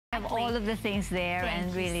Have all of the things there,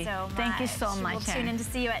 and really, thank you so much. We'll tune in to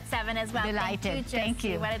see you at 7 as well. Delighted. Thank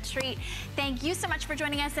you. What a treat. Thank you so much for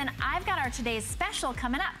joining us, and I've got our today's special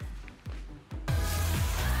coming up.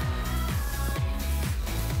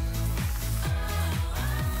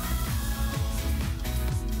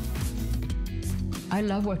 I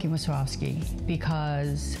love working with Swarovski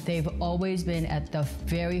because they've always been at the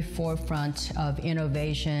very forefront of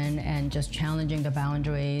innovation and just challenging the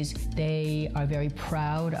boundaries. They are very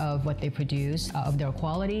proud of what they produce, of their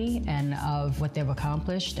quality and of what they've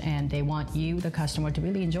accomplished, and they want you, the customer, to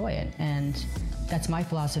really enjoy it. And that's my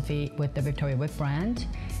philosophy with the Victoria Wieck brand,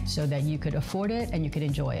 so that you could afford it and you could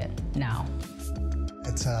enjoy it now.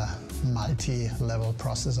 It's a multi-level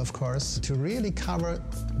process, of course, to really cover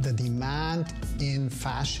the demand in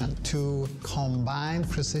fashion, to combine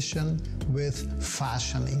precision with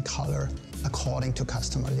fashion in color according to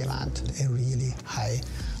customer demand. A really high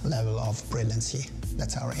level of brilliancy.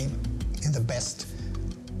 That's our aim, in the best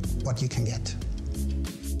what you can get.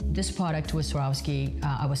 This product with Swarovski,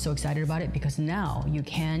 I was so excited about it because now you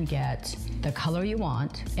can get the color you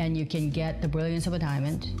want, and you can get the brilliance of a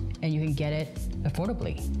diamond, and you can get it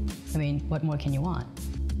affordably. I mean, what more can you want?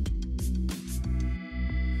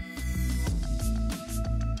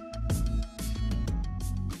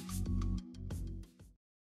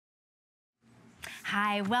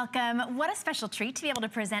 Hi, welcome. What a special treat to be able to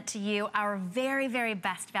present to you our very, very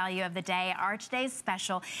best value of the day. Our today's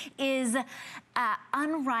special is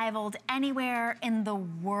unrivaled anywhere in the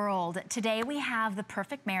world. Today we have the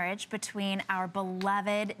perfect marriage between our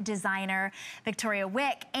beloved designer Victoria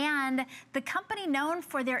Wieck and the company known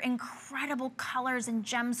for their incredible colors and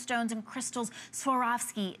gemstones and crystals,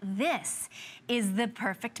 Swarovski. This is the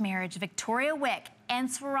perfect marriage, Victoria Wieck and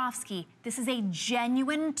Swarovski. This is a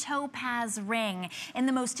genuine topaz ring in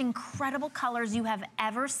the most incredible colors you have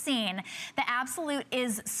ever seen. The absolute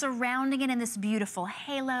is surrounding it in this beautiful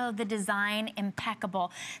halo, the design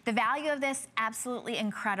impeccable. The value of this, absolutely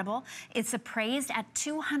incredible. It's appraised at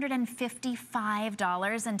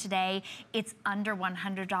 $255, and today it's under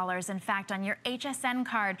 $100. In fact, on your HSN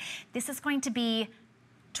card, this is going to be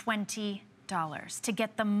 $20 to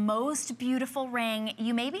get the most beautiful ring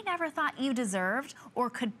you maybe never thought you deserved or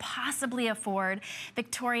could possibly afford.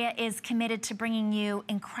 Victoria is committed to bringing you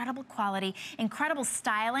incredible quality, incredible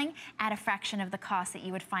styling at a fraction of the cost that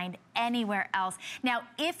you would find anywhere else. Now,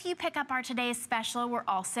 if you pick up our today's special, we're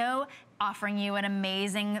also offering you an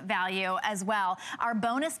amazing value as well. Our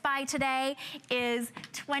bonus buy today is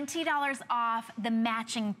 $20 off the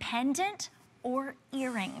matching pendant or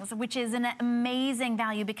earrings, which is an amazing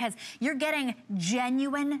value because you're getting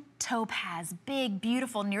genuine topaz, big,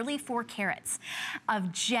 beautiful, nearly 4 carats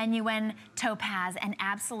of genuine topaz and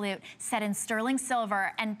absolute set in sterling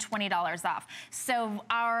silver, and $20 off. So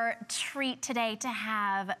our treat today to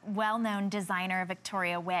have well-known designer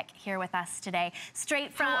Victoria Wieck here with us today,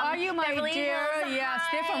 straight from How are you, my Beverly dear? Hills. Yes,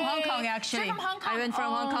 they're from Hong Kong, actually. Straight from Hong Kong. I went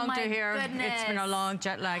from Hong Kong to here. Goodness. It's been a long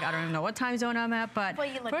jet lag. I don't even know what time zone I'm at, but well,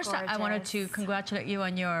 you look first I wanted gorgeous. to congratulate you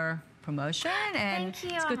on your promotion, and Thank you.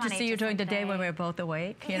 it's good I'm to on see you during the HSN day when we're both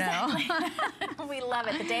awake, you know. We love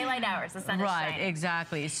it, the daylight hours, the sun is Right, shining.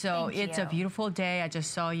 exactly. So Thank it's you. a beautiful day. I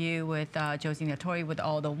just saw you with Josie Natori with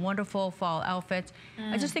all the wonderful fall outfits.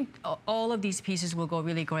 I just think all of these pieces will go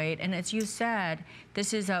really great. And as you said,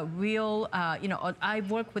 this is a real, you know,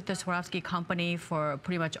 I've worked with the Swarovski company for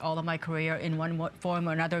pretty much all of my career in one form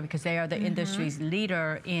or another because they are the industry's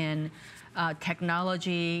leader in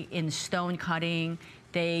technology, in stone cutting.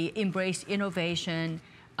 They embrace innovation.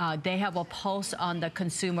 They have a pulse on the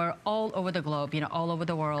consumer all over the globe, you know, all over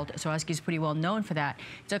the world. Swarovski is pretty well known for that.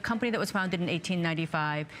 It's a company that was founded in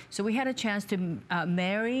 1895. So we had a chance to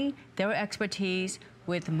marry their expertise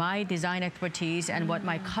with my design expertise and what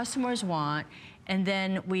my customers want. And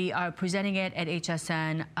then we are presenting it at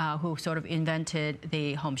HSN, who sort of invented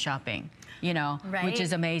the home shopping, you know, which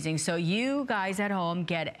is amazing. So you guys at home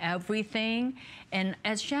get everything. And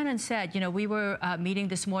as Shannon said, you know, we were meeting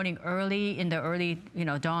this morning early in the early, you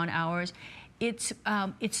know, dawn hours. It's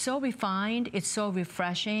so refined, it's so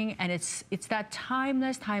refreshing, and it's that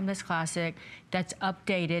timeless classic that's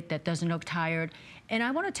updated, that doesn't look tired. And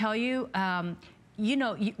I want to tell you, you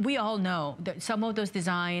know, we all know that some of those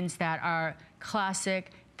designs that are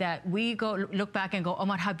classic, that we go look back and go, oh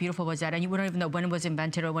my, how beautiful was that? And you wouldn't even know when it was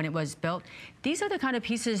invented or when it was built. These are the kind of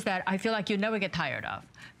pieces that I feel like you never get tired of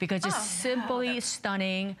because it's simply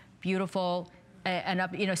stunning, beautiful,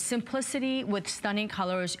 you know, simplicity with stunning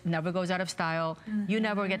colors never goes out of style. You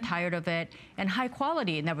never get tired of it. And high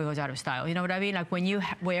quality never goes out of style. You know what I mean? Like when you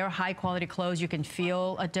wear high quality clothes, you can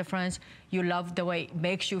feel a difference. You love the way it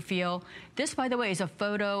makes you feel. This, by the way, is a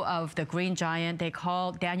photo of the Green Giant. They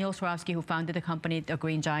call Daniel Swarovski, who founded the company, the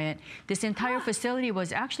Green Giant. This entire facility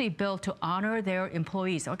was actually built to honor their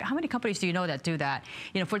employees. How many companies do you know that do that?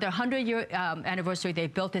 You know, for their 100-year anniversary, they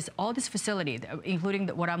built all this facility, including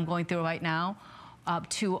what I'm going through right now,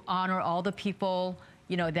 to honor all the people,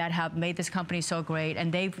 you know, that have made this company so great.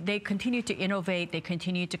 And they continue to innovate. They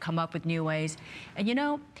continue to come up with new ways. And you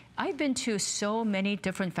know, I've been to so many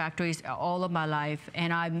different factories all of my life,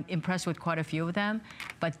 and I'm impressed with quite a few of them.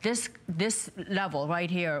 But this level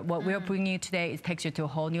right here, what we're bringing you today, it takes you to a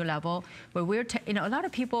whole new level. Where you know, a lot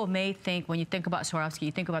of people may think, when you think about Swarovski,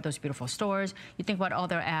 you think about those beautiful stores, you think about all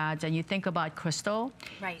their ads, and you think about crystal.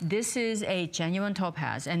 Right. This is a genuine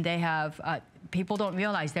topaz, and they have. People don't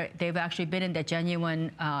realize they've actually been in the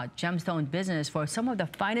genuine gemstone business for some of the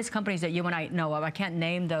finest companies that you and I know of. I can't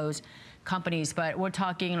name those companies, but we're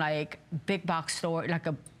talking like big box store, like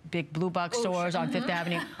a big blue box stores on Fifth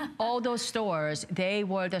Avenue. All those stores, they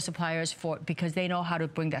were the suppliers for, because they know how to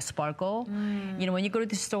bring that sparkle. You know, when you go to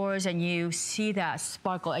the stores and you see that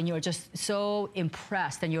sparkle and you're just so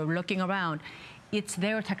impressed and you're looking around, it's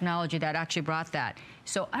their technology that actually brought that.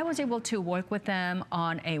 So I was able to work with them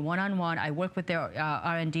on a one-on-one. I worked with their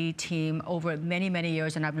R&D team over many, many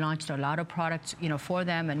years, and I've launched a lot of products, you know, for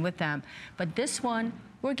them and with them. But this one,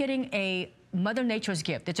 we're getting a Mother Nature's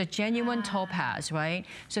gift. It's a genuine topaz, right?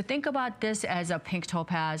 So think about this as a pink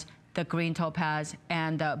topaz, the green topaz,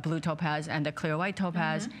 and the blue topaz, and the clear white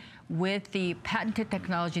topaz, with the patented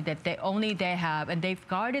technology that they have, and they've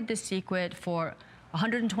guarded the secret for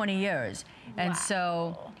 120 years. And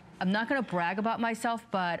so I'm not going to brag about myself,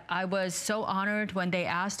 but I was so honored when they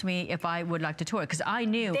asked me if I would like to tour, because I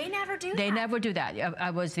knew they never do that. They never do that.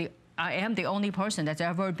 I am the only person that's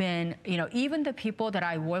ever been, you know, even the people that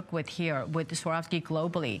I work with here with Swarovski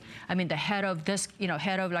globally. I mean, the head of this, you know,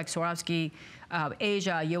 head of like Swarovski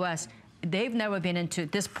Asia, US, they've never been into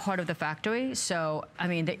this part of the factory. So, I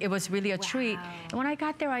mean, it was really a treat. And when I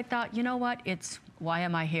got there, I thought, you know what, why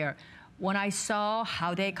am I here? When I saw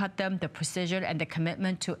how they cut them, the precision and the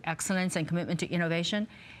commitment to excellence and commitment to innovation,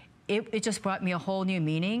 it just brought me a whole new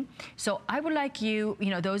meaning. So I would like you, you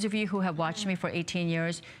know, those of you who have watched me for 18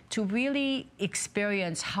 years, to really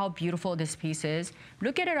experience how beautiful this piece is.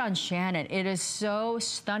 Look at it on Shannon. It is so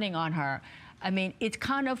stunning on her. I mean, it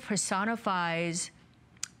kind of personifies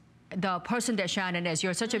the person that Shannon is.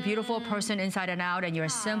 You're such a beautiful person inside and out, and you're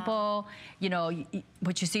simple. You know,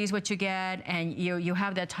 what you see is what you get, and you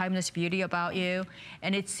have that timeless beauty about you.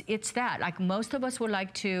 And it's that. Like, most of us would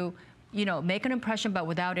like to, you know, make an impression, but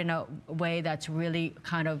without in a way that's really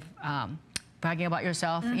kind of bragging about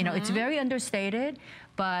yourself. You know, it's very understated,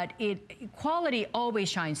 but quality always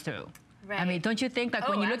shines through. Right. I mean, don't you think, like,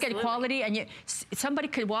 when you look at quality and somebody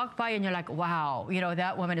could walk by and you're like, wow, you know,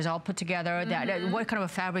 that woman is all put together. What kind of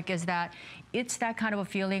a fabric is that? It's that kind of a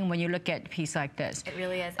feeling when you look at a piece like this. It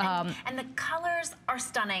really is. And the colors are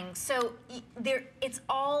stunning. So it's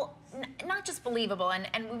all not just believable.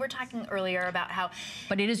 And we were talking earlier about how...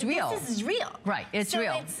 But it is real. This is real. Right, it's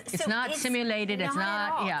real. It's not simulated. It's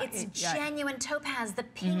not... Yeah, it's genuine topaz. The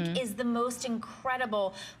pink is the most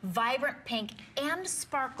incredible, vibrant pink and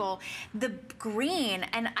sparkle. The green,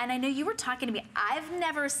 and I know you were talking to me, I've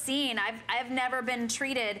never been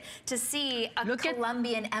treated to see a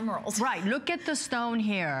Colombian emerald. Right, look at the stone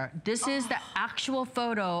here. This is the actual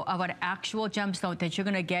photo of an actual gemstone that you're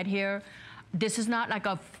gonna get here. This is not like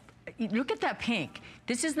look at that pink.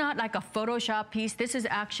 This is not like a Photoshop piece. This is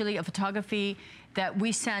actually a photography that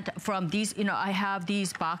we sent from these, you know, I have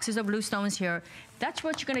these boxes of blue stones here. That's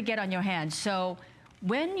what you're gonna get on your hand. So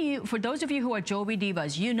for those of you who are jewelry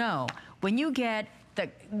divas, you know, when you get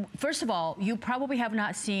first of all, you probably have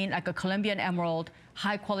not seen like a Colombian emerald,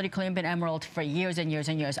 high quality Colombian emerald for years and years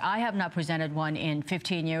and years. I have not presented one in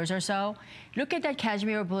 15 years or so. Look at that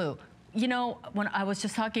cashmere blue. You know, when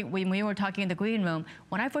we were talking in the green room,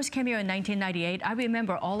 when I first came here in 1998, I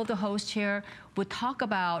remember all of the hosts here would talk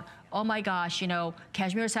about, oh my gosh, you know,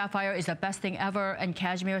 cashmere sapphire is the best thing ever, and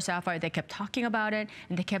cashmere sapphire, they kept talking about it,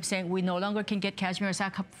 and they kept saying, we no longer can get cashmere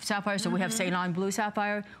sapphire, so we have Ceylon blue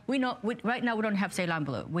sapphire. Right now we don't have Ceylon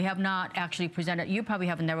blue. We have not actually presented, you probably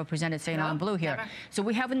have never presented Ceylon blue here. Never. So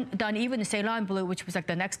we haven't done even Ceylon blue, which was like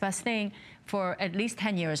the next best thing, for at least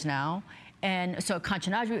 10 years now. And so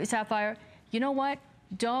Kanchanaburi sapphire, you know what?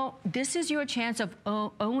 This is your chance of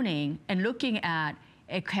owning and looking at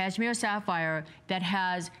a cashmere sapphire that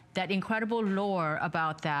has that incredible lore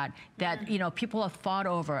about that, you know, people have fought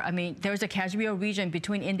over. I mean, there's a Kashmir region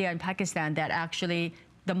between India and Pakistan that actually,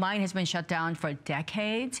 the mine has been shut down for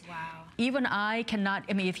decades. Wow. Even I cannot,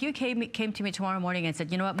 I mean, if you came to me tomorrow morning and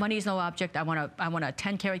said, you know what, money is no object, I want a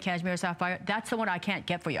 10-carat cashmere sapphire, that's the one I can't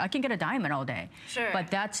get for you. I can get a diamond all day. Sure.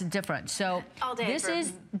 But that's different. So all day this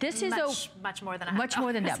is much more than much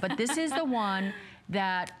more than that. But this is the one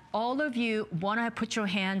that all of you want to put your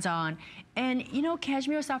hands on. And you know,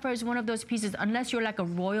 cashmere sapphire is one of those pieces, unless you're like a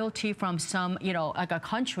royalty from some, you know, like a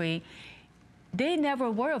country, they never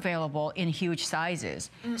were available in huge sizes.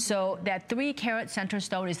 So that 3-carat center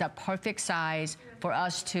stone is that perfect size for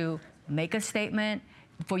us to make a statement,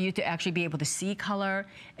 for you to actually be able to see color.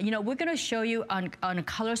 You know, we're gonna show you on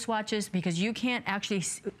color swatches because you can't actually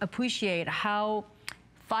appreciate how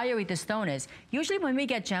fiery the stone is. Usually when we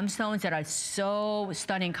get gemstones that are so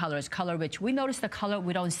stunning colors, color rich, we notice the color,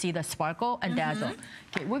 we don't see the sparkle and dazzle.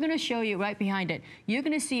 Okay, we're gonna show you right behind it. You're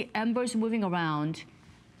gonna see embers moving around.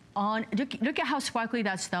 Look at how sparkly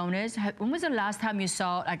that stone is. When was the last time you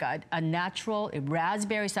saw like a natural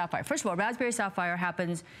raspberry sapphire? First of all, raspberry sapphire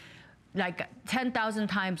happens like 10,000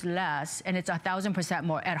 times less, and it's 1,000%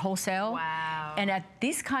 more at wholesale. Wow. And at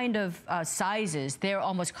these kind of sizes, they're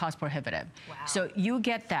almost cost prohibitive. Wow. So you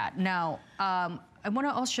get that. Now, I want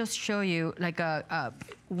to also show you like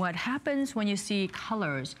what happens when you see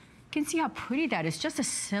colors. You can see how pretty that is. Just a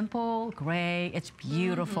simple gray. It's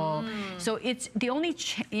beautiful. So it's the only,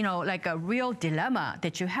 you know, like a real dilemma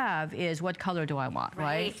that you have is what color do I want,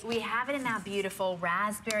 right? We have it in that beautiful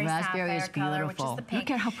raspberry is sapphire color, which is beautiful. the pink.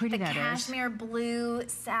 Look at how pretty that is. Cashmere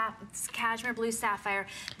blue sapphire,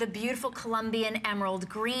 the beautiful Colombian emerald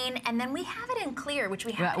green, and then we have it in clear, which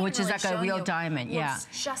we haven't which is really like a shown real you. diamond, yeah.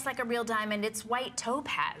 It's just like a real diamond. It's white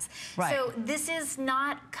topaz. Right. So this is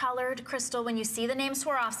not colored crystal. When you see the name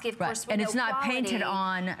Swarovski, of course, we and know it's not quality. painted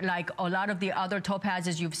on like a lot of the other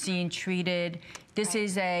topazes you've seen treated. This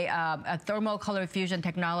is a thermal color fusion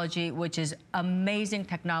technology, which is amazing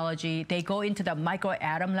technology. They go into the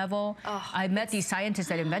microatom level. I met these scientists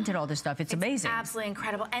that invented all this stuff. It's amazing. Absolutely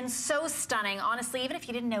incredible and so stunning. Honestly, even if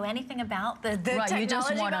you didn't know anything about the technology you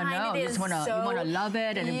just want to know. It You just want to so love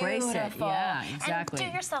it and embrace it. Yeah, exactly.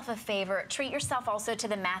 And do yourself a favor. Treat yourself also to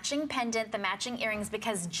the matching pendant, the matching earrings,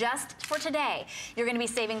 because just for today, you're going to be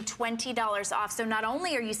saving $20 off. So not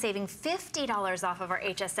only are you saving $50 off of our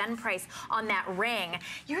HSN price on that ring,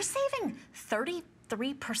 you're saving 33%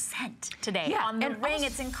 today on the ring.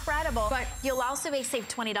 It's incredible. But you'll also save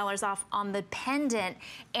 $20 off on the pendant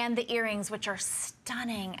and the earrings, which are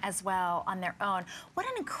stunning as well on their own. What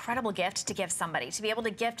an incredible gift to give somebody, to be able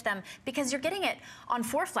to gift them, because you're getting it on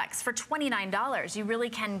 4Flex for $29. You really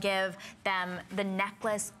can give them the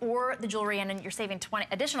necklace or the jewelry, and then you're saving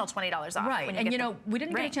additional $20 off. Right, and you know, we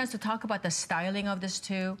didn't get a chance to talk about the styling of this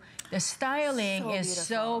too. The styling is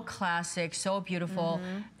so classic, so beautiful,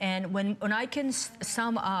 and when I can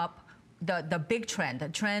sum up the big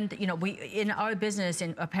trend, you know, we in our business,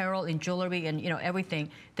 in apparel, in jewelry, and you know everything,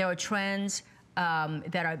 there are trends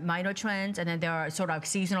that are minor trends, and then there are sort of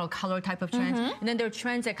seasonal color type of trends, and then there are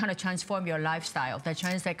trends that kind of transform your lifestyle, the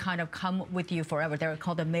trends that kind of come with you forever. They're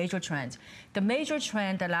called the major trends. The major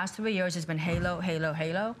trend the last 3 years has been halo, halo,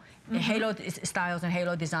 halo. Halo styles and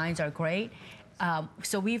halo designs are great.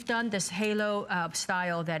 So we've done this halo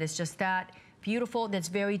style that is just that beautiful, that's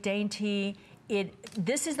very dainty.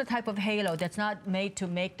 This is the type of halo that's not made to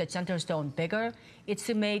make the center stone bigger. It's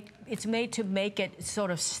made to make it sort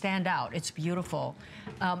of stand out. It's beautiful.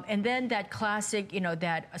 And then that classic, you know,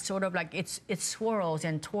 that sort of like it swirls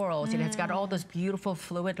and twirls, and it's got all those beautiful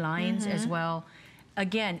fluid lines as well.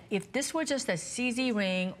 Again, if this were just a CZ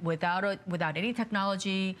ring without any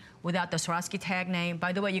technology, without the Swarovski tag name,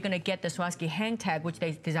 by the way, you're going to get the Swarovski hang tag, which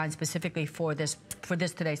they designed specifically for this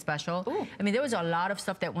today's special. Ooh. I mean, there was a lot of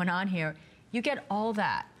stuff that went on here. You get all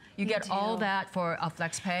that. You get all that for a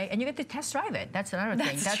FlexPay, and you get to test drive it. That's another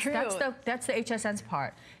thing. That's the HSN's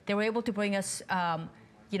part. They were able to bring us,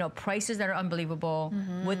 you know, prices that are unbelievable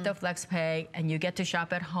with the FlexPay, and you get to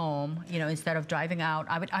shop at home, you know, instead of driving out.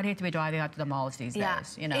 I'd hate to be driving out to the malls these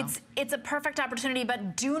days, you know. It's a perfect opportunity,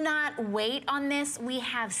 but do not wait on this. We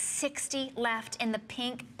have 60 left in the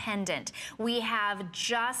pink pendant. We have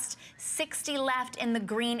just 60 left in the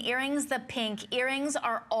green earrings. The pink earrings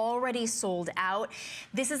are already sold out.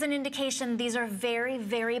 This is an indication these are very,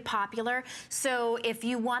 very popular. So if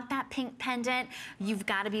you want that pink pendant, you've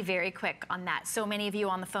got to be very quick on that. So many of you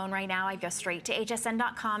on on the phone right now, I'd go straight to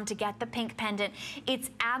hsn.com to get the pink pendant.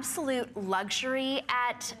 It's absolute luxury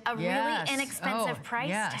at a really inexpensive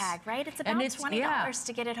price tag, right? It's about $20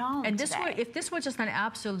 to get it home. And if this were just an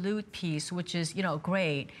absolute piece, which is, you know,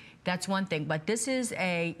 great, that's one thing. But this is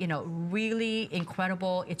a, you know, really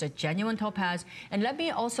incredible, it's a genuine topaz. And let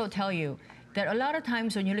me also tell you that a lot of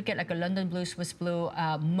times when you look at like a London blue, Swiss blue,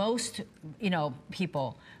 most, you know,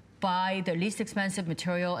 people buy the least expensive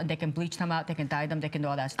material and they can bleach them out, they can dye them, they can do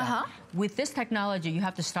all that stuff. With this technology, you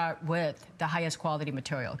have to start with the highest quality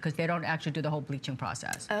material because they don't actually do the whole bleaching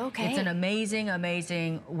process. It's an amazing,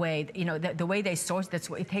 amazing way. You know, the way they source,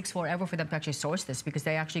 it takes forever for them to actually source this because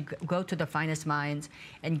they actually go to the finest mines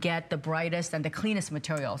and get the brightest and the cleanest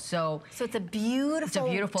material. So it's a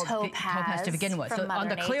beautiful topaz to begin with. So on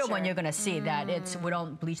the clear one, you're gonna see that we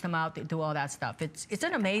don't bleach them out, do all that stuff. It's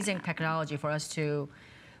an amazing technology for us to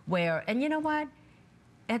wear. And you know what?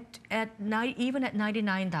 Even at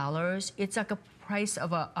 $99, it's like a price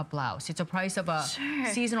of a blouse. It's a price of a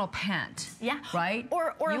seasonal pant. Right?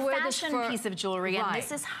 Or a fashion piece of jewelry. And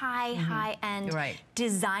this is high-end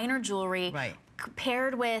designer jewelry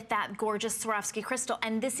paired with that gorgeous Swarovski crystal.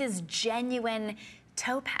 And this is genuine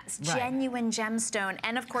topaz, genuine gemstone,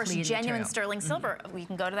 and of course genuine sterling silver. We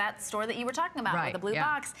can go to that store that you were talking about with the blue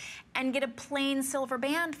box and get a plain silver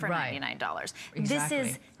band for $99. This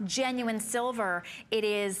is genuine silver. It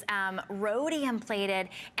is rhodium plated,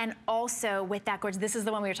 and also with that gorgeous, this is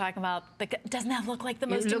the one we were talking about. Doesn't that look like the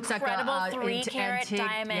most incredible 3-carat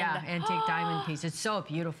diamond? Antique diamond piece. It's so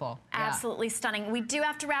beautiful. Absolutely stunning. We do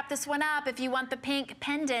have to wrap this one up. If you want the pink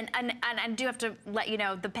pendant, and I do have to let you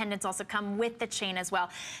know, the pendants also come with the chain as well.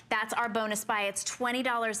 That's our bonus buy. It's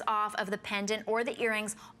 $20 off of the pendant or the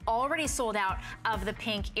earrings. Already sold out of the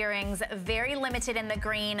pink earrings. Very limited in the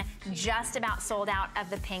green. Just about sold out of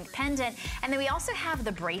the pink pendant. And then we also have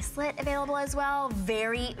the bracelet available as well.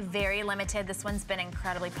 Very, very limited. This one's been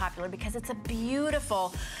incredibly popular because it's a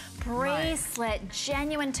beautiful bracelet.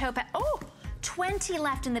 Genuine topaz. 20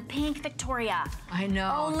 left in the pink, Victoria. I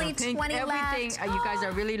know. Only pink, 20 left. You guys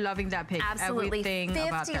are really loving that pink. Absolutely. Everything 50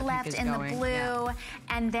 about that left pink is in going. the blue.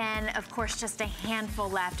 And then, of course, just a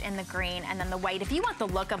handful left in the green and then the white. If you want the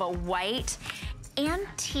look of a white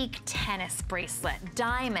antique tennis bracelet,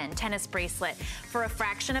 diamond tennis bracelet for a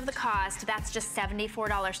fraction of the cost, that's just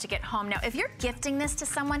 $74 to get home. Now, if you're gifting this to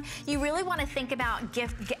someone, you really want to think about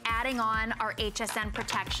adding on our HSN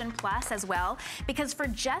Protection Plus as well, because for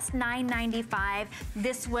just $9.95,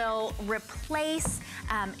 this will replace,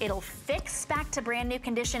 it'll fix back to brand new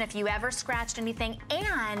condition if you ever scratched anything,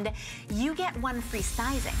 and you get one free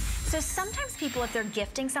sizing. So sometimes people, if they're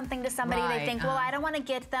gifting something to somebody, they think, well, I don't want to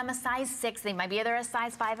get them a size 6. They might be either a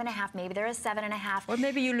size 5.5, maybe they're a 7.5. Or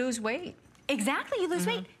maybe you lose weight. Exactly, you lose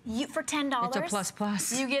weight. For $10, it's a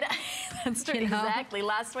plus. You get that's true. Exactly,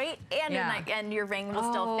 lost weight, and your ring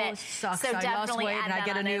will still fit. Sucks. So definitely I lost weight and I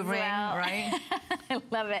get a new ring, right? I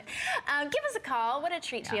love it. Give us a call. What a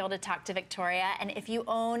treat to be able to talk to Victoria. And if you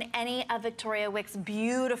own any of Victoria Wieck's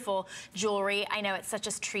beautiful jewelry, I know it's such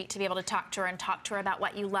a treat to be able to talk to her and talk to her about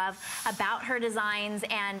what you love about her designs,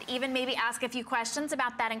 and even maybe ask a few questions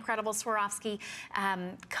about that incredible Swarovski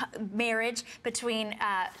marriage between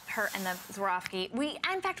her and the Swarovski.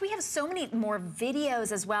 In fact, we have so many more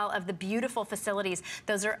videos as well of the beautiful facilities.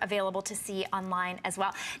 Those are available to see online as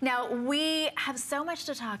well. Now, we have so much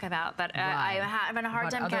to talk about, but I'm having a hard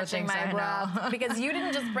time catching my breath because you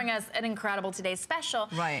didn't just bring us an incredible today's special.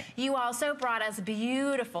 You also brought us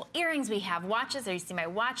beautiful earrings. We have watches. There, you see my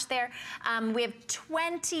watch there. We have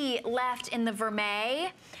 20 left in the vermeil,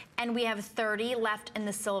 and we have 30 left in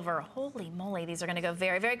the silver. Holy moly, these are going to go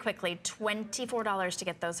very, very quickly. $24 to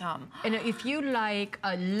get those home. And if you like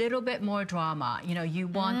a little bit more drama, you know, you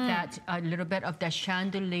want that a little bit of that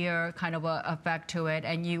chandelier kind of a effect to it,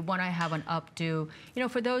 and you want to have an updo. You know,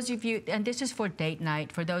 for those of you, and this is for date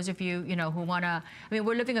night, for those of you, you know, who want to, I mean,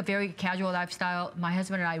 we're living a very casual lifestyle. My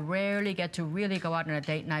husband and I rarely get to really go out on a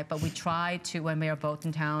date night, but we try to, when we are both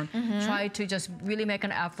in town, try to just really make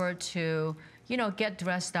an effort to, you know, get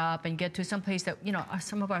dressed up and get to some place that, you know,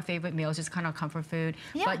 some of our favorite meals is kind of comfort food.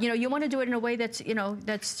 But, you know, you want to do it in a way that's, you know,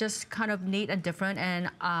 that's just kind of neat and different. And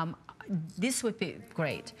this would be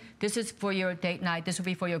great. This is for your date night. This would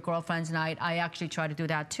be for your girlfriend's night. I actually try to do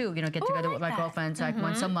that too. You know, get together with my girlfriends like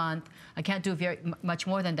once a month. I can't do very much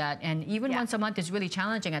more than that. And even once a month is really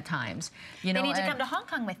challenging at times. You know, they need to come to Hong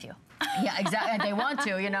Kong with you. Yeah, exactly. And they want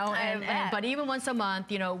to, you know. But even once a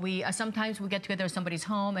month, you know, we sometimes we get together at somebody's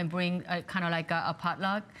home and bring kind of like a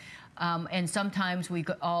potluck. And sometimes we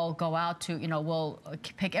all go out to, you know, we'll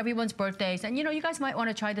pick everyone's birthdays. And, you know, you guys might want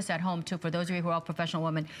to try this at home, too. For those of you who are all professional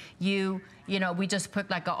women, you know, we just put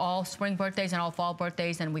like all spring birthdays and all fall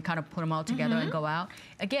birthdays, and we kind of put them all together and go out.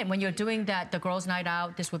 Again, when you're doing that, the girls' night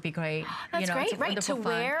out, this would be great. That's great, right? To fun.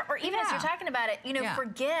 Wear, or even as you're talking about it, you know, for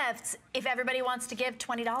gifts, if everybody wants to give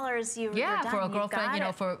 $20, you're done. For a girlfriend, you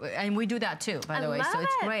know, and we do that too, by the way. So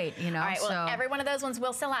it's great, you know. All right, well, every one of those ones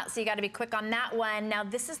will sell out, so you got to be quick on that one. Now,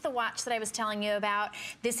 this is the watch that I was telling you about.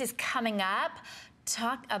 This is coming up.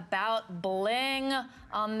 Talk about bling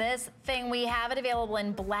on this thing. We have it available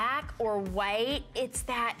in black or white. It's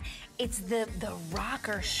the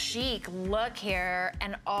rocker chic look here,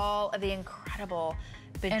 and all of the incredible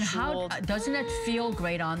bejeweled. And how doesn't it feel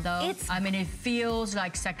great on though? I mean, it feels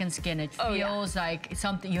like second skin. It feels like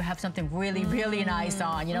something, you have something really, really nice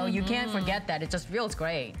on. You know, you can't forget that. It just feels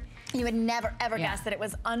great. You would never, ever guess that it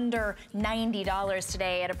was under $90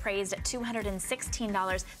 today. It appraised at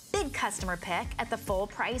 $216. Big customer pick at the full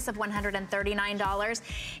price of $139,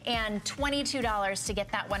 and $22 to get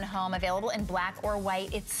that one home, available in black or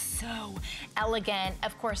white. It's so elegant.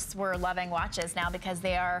 Of course, we're loving watches now because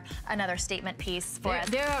they are another statement piece for us.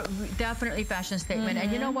 They're definitely fashion statement.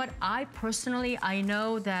 And you know what? I personally, I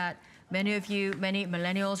know that many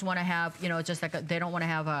millennials want to have, you know, just like they don't want to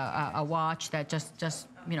have a watch that just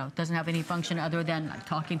you know, doesn't have any function other than like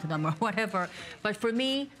talking to them or whatever. But for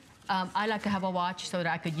me, I like to have a watch so that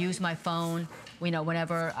I could use my phone, you know,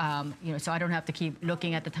 whenever, you know, so I don't have to keep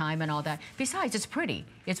looking at the time and all that. Besides, it's pretty.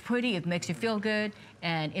 It's pretty. It makes you feel good,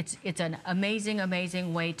 and it's an amazing,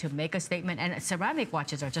 amazing way to make a statement. And ceramic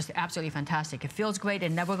watches are just absolutely fantastic. It feels great.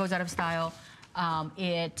 It never goes out of style.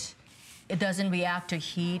 It doesn't react to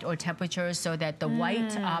heat or temperatures, so that the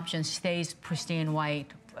white option stays pristine white.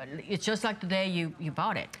 It's just like the day you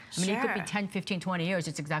bought it. I mean, it could be 10, 15, 20 years.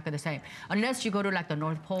 It's exactly the same. Unless you go to like the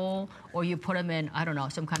North Pole, or you put them in, I don't know,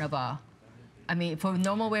 some kind of a, I mean, for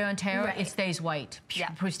normal wear and tear, it stays white,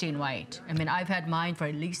 pristine white. I mean, I've had mine for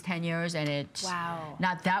at least 10 years, and it's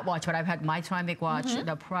not that watch, but I've had my ceramic watch,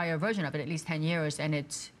 the prior version of it, at least 10 years, and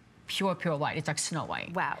it's pure white. It's like snow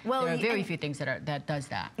white. Wow. Well, there are very few things that does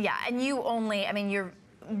that. Yeah, and you only, I mean, you're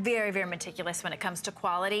very, very meticulous when it comes to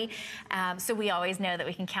quality. So we always know that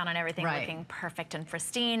we can count on everything looking perfect and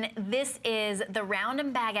pristine. This is the round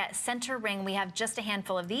and baguette center ring. We have just a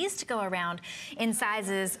handful of these to go around in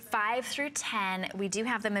sizes 5 through 10. We do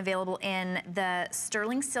have them available in the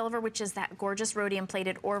sterling silver, which is that gorgeous rhodium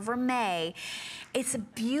plated, or vermeil. It's a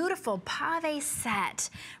beautiful pave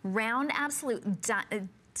set, round absolute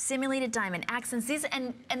simulated diamond accents. These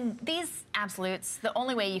and these absolutes, the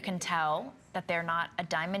only way you can tell that they're not a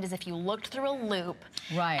diamond is if you looked through a loop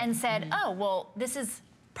and said, oh, well, this is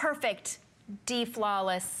perfect,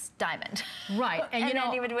 flawless diamond. Right. And you know,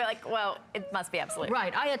 then you would be like, well, it must be absolute.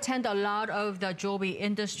 Right. I attend a lot of the jewelry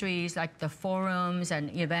industries, like the forums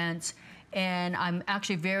and events. And I'm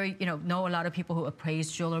actually very, you know a lot of people who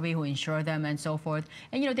appraise jewelry, who insure them and so forth.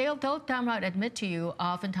 And, you know, they'll downright admit to you,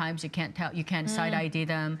 oftentimes you can't tell, you can't side ID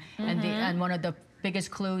them. And one of the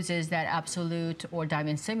biggest clues is that absolute or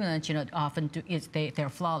diamond simulants, you know, often they're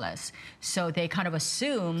flawless. So they kind of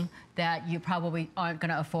assume that you probably aren't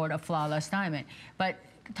going to afford a flawless diamond. But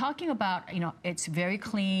talking about, you know, it's very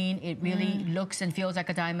clean. It really looks and feels like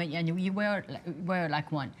a diamond, and you wear it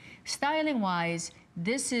like one. Styling-wise,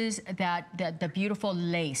 this is the beautiful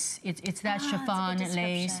lace. It's that chiffon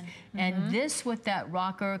lace, and this with that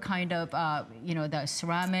rocker kind of, you know, the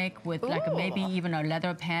ceramic with like maybe even a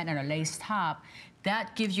leather pant and a lace top.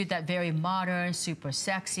 That gives you that very modern, super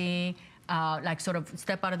sexy, like sort of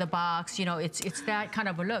step out of the box. You know, it's that kind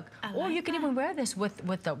of a look. Or you can even wear this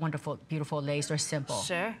with the wonderful, beautiful lace, or simple.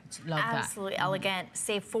 Sure. Love that. Absolutely elegant.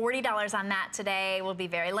 Save $40 on that today. We'll be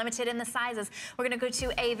very limited in the sizes. We're going to go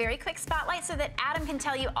to a very quick spotlight so that Adam can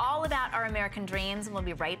tell you all about our American dreams, and we'll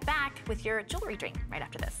be right back with your jewelry dream right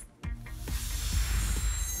after this.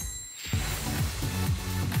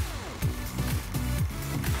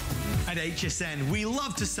 At HSN, we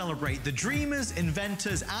love to celebrate the dreamers,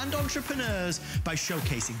 inventors, and entrepreneurs by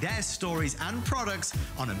showcasing their stories and products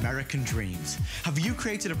on American Dreams. Have you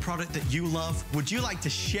created a product that you love? Would you like to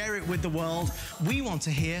share it with the world? We want to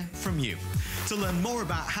hear from you. To learn more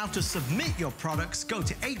about how to submit your products, go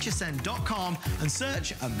to hsn.com and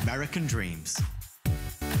search American Dreams.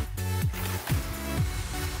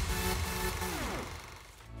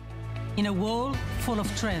 In a world full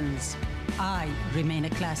of trends, I remain a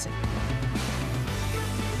classic.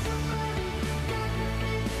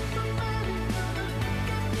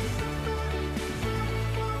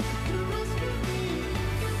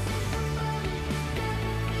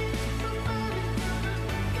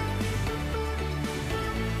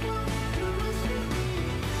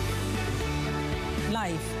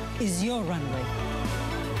 is your runway.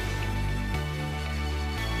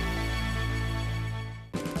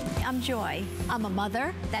 I'm Joy. I'm a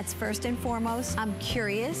mother, that's first and foremost. I'm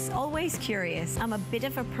curious, always curious. I'm a bit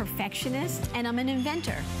of a perfectionist, and I'm an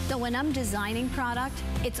inventor. So when I'm designing product,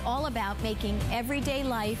 it's all about making everyday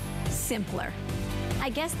life simpler.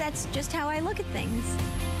 I guess that's just how I look at things.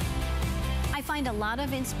 I find a lot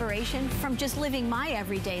of inspiration from just living my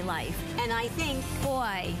everyday life. And I think,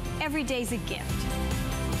 boy, every day's a gift.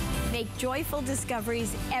 Make joyful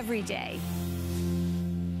discoveries every day.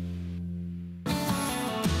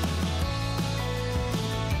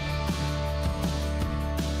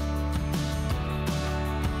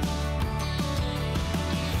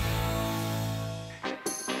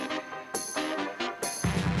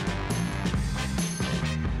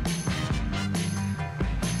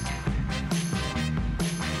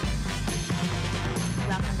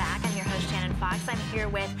 I'm here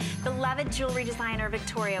with beloved jewelry designer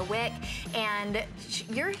Victoria Wieck, and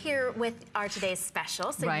you're here with our today's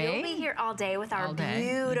special. So you'll be here all day with our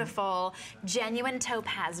beautiful genuine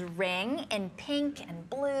topaz ring in pink and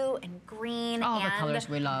blue and green. All the colors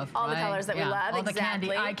we love. All the colors that we love, all exactly.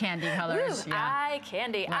 The eye candy colors. Ooh, eye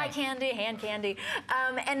candy, eye candy, hand candy.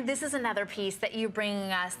 And this is another piece that you're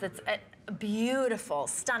bringing us that's beautiful,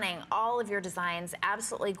 stunning, all of your designs,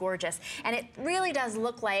 absolutely gorgeous. And it really does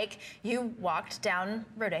look like you walked down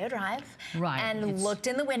Rodeo Drive and looked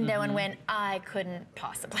in the window and went, I couldn't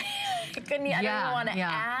possibly. I didn't even want to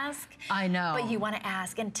ask. I know. But you want to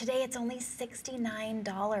ask. And today it's only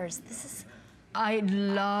 $69. This is... I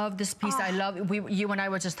love this piece. I love, you and I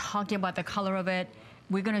were just talking about the color of it.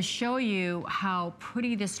 We're going to show you how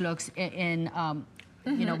pretty this looks in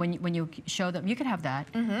you know, when you show them, you can have that.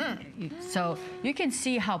 So you can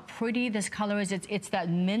see how pretty this color is. It's that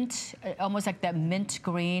mint, almost like that mint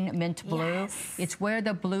green, mint blue. It's where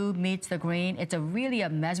the blue meets the green. It's really a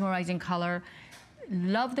mesmerizing color.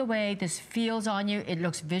 Love the way this feels on you. It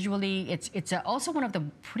looks visually, it's also one of the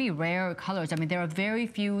pretty rare colors. I mean, there are very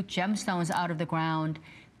few gemstones out of the ground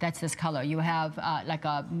that's this color. You have like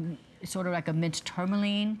a sort of like a mint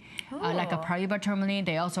tourmaline, like a Paraiba tourmaline.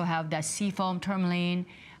 They also have that seafoam tourmaline,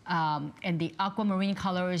 and the aquamarine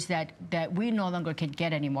colors that we no longer can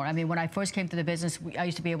get anymore. I mean, when I first came to the business, I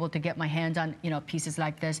used to be able to get my hands on, you know, pieces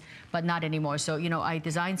like this, but not anymore. So, you know, I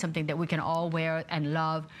designed something that we can all wear and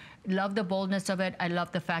love. Love the boldness of it. I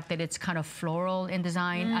love the fact that it's kind of floral in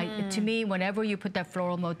design. To me, whenever you put that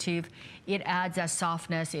floral motif, it adds that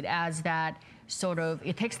softness. It adds that sort of,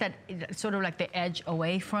 it takes that sort of like the edge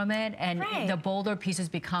away from it, and the bolder pieces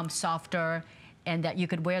become softer, and that you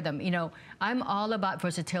could wear them. You know, I'm all about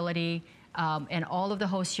versatility. And all of the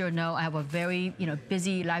hosts here know I have a very, you know,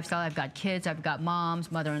 busy lifestyle. I've got kids, I've got moms,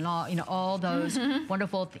 mother-in-law, you know, all those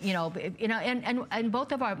wonderful, you know, and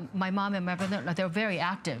both of my mom and my brother, they're very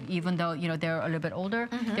active, even though, you know, they're a little bit older.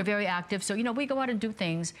 They're very active. So, you know, we go out and do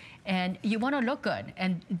things, and you want to look good.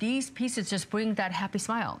 And these pieces just bring that happy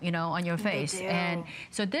smile, you know, on your face. And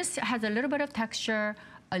so this has a little bit of texture,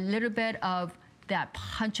 a little bit of that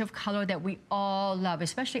punch of color that we all love,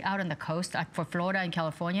 especially out on the coast, like for Florida and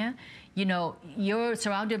California. You know, you're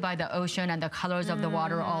surrounded by the ocean and the colors of the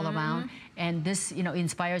water all around. And this, you know,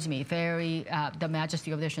 inspires me. Very, the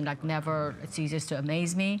majesty of the ocean, like, never ceases to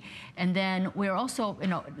amaze me. And then we're also, you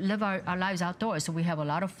know, live our lives outdoors. So we have a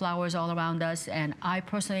lot of flowers all around us. And I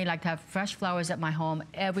personally like to have fresh flowers at my home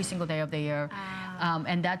every single day of the year.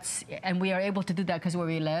 And we are able to do that because where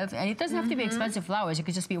we live. And it doesn't have to be expensive flowers. It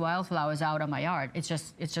could just be wildflowers out on my yard. It's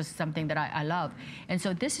just something that I love. And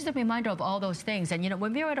so this is a reminder of all those things. And, you know,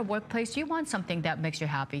 when we're at a workplace, you want something that makes you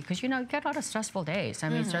happy, because, you know, you get a lot of stressful days. I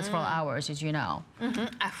mean, stressful hours, as you know.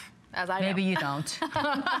 As I Maybe you don't.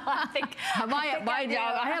 I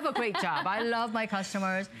have a great job. I love my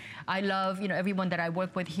customers. I love, you know, everyone that I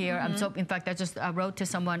work with here. I'm so, in fact, I just wrote to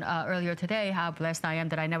someone earlier today how blessed I am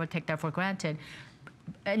that I never take that for granted.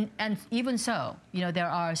 And even so, you know, there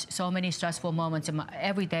are so many stressful moments in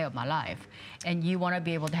every day of my life, and you want to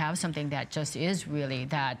be able to have something that just is really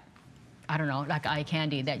that, I don't know, like eye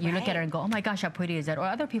candy, that you look at it and go, oh my gosh, how pretty is that? Or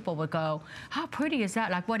other people would go, how pretty is that?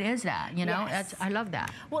 Like, what is that? You know, I love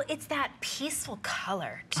that. Well, it's that peaceful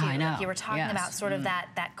color, too. I know. Like you were talking about sort of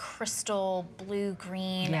that crystal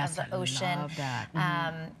blue-green of the ocean. I love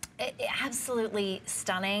that. Absolutely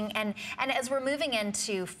stunning. And as we're moving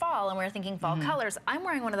into fall, and we're thinking fall colors, I'm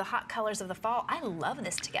wearing one of the hot colors of the fall. I love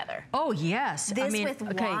this together. Oh, yes. This with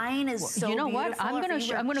wine is so beautiful. You know what? I'm gonna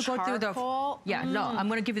go through the, no, I'm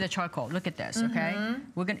gonna give you the charcoal. Look at this, okay?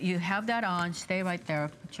 You have that on, stay right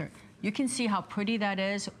there. Sure. You can see how pretty that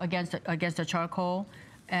is against the charcoal.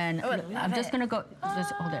 And I'm just gonna go,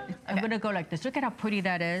 just hold it. I'm gonna go like this. Look at how pretty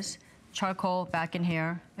that is. charcoal back in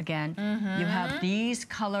here again. You have these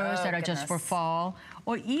colors that are just for fall.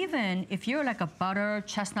 Or even if you're like a butter,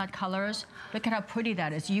 chestnut colors, look at how pretty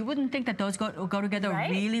that is. You wouldn't think that those go together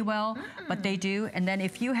really well, but they do. And then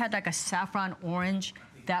if you had like a saffron orange,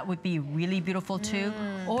 that would be really beautiful too.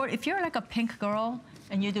 Or if you're like a pink girl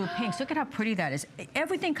and you do pinks, look at how pretty that is.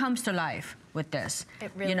 Everything comes to life with this.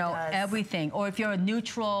 It really does. Everything. Or if you're a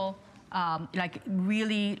neutral, like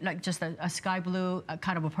really like just a sky blue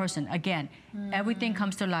kind of a person, again, everything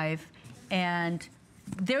comes to life. And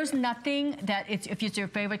there's nothing that if it's your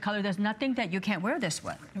favorite color, there's nothing that you can't wear this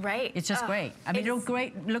with. Right. It's just great. I mean, it'll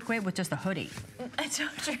look great with just a hoodie. It's so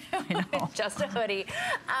true. Just a hoodie.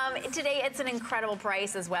 Today it's an incredible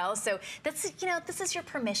price as well. So that's this is your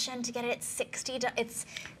permission to get it at $60. It's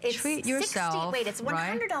treat yourself. Wait, it's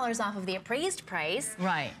 $100 off of the appraised price.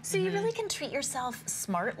 Right. So you really can treat yourself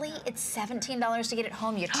smartly. It's $17 to get it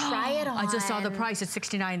home. You try it on. I just saw the price. It's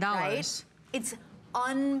 $69. Right? It's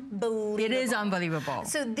unbelievable. It is unbelievable.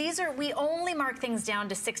 So we only mark things down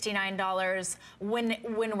to $69 when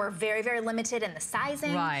we're very, very limited in the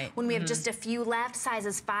sizing. Right. When we have just a few left,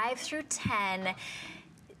 sizes 5 through 10.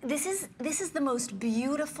 This is the most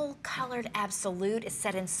beautiful colored absolute. It's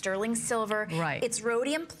set in sterling silver. Right. It's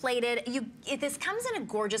rhodium plated. This comes in a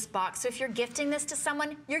gorgeous box. So if you're gifting this to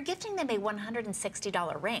someone, you're gifting them a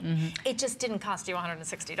 $160 ring. It just didn't cost you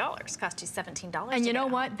 $160. It cost you $17. And you know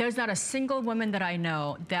what? There's not a single woman that I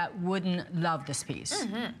know that wouldn't love this piece.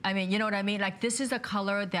 I mean, you know what I mean? Like, this is a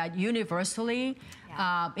color that universally,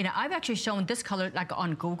 I've actually shown this color like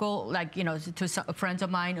on Google, like, to friends of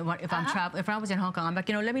mine. If I'm traveling, if I was in Hong Kong, I'm like,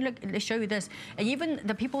 let me show you this. And even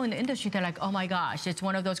the people in the industry, they're like, oh my gosh, it's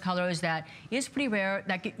one of those colors that is pretty rare.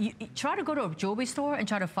 Like, you try to go to a jewelry store and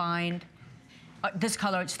try to find this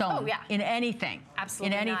colored stone in anything.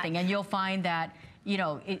 Absolutely in anything. not. And you'll find that,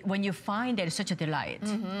 when you find it, it's such a delight.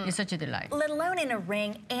 It's such a delight. Let alone in a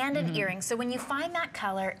ring and an earring. So when you find that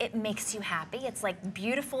color, it makes you happy. It's like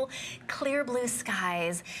beautiful, clear blue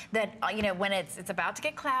skies that, when it's about to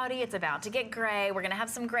get cloudy, it's about to get gray. We're going to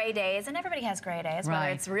have some gray days, and everybody has gray days, whether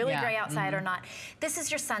it's really gray outside or not. This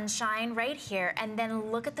is your sunshine right here. And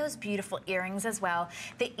then look at those beautiful earrings as well.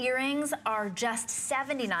 The earrings are just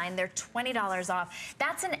 $79. They're $20 off.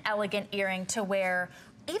 That's an elegant earring to wear,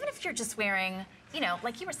 even if you're just wearing,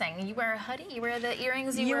 like you were saying, you wear a hoodie, you wear the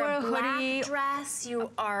earrings, you wear a black dress,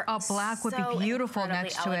 you are a black would be beautiful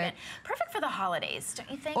next to it. Perfect for the holidays,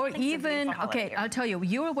 don't you think? Or even, okay, I'll tell you,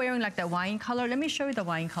 you were wearing like the wine color. Let me show you the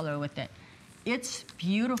wine color with it. It's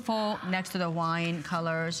beautiful next to the wine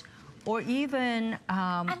colors. Or even,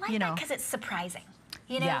 I like that because it's surprising.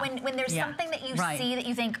 When there's something that you see that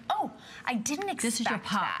you think, oh, I didn't expect this is your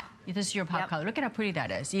pop. that. This is your pop color. Look at how pretty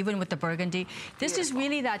that is, even with the burgundy. This is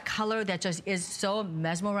really that color that just is so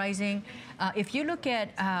mesmerizing. If you look at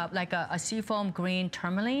like a seafoam green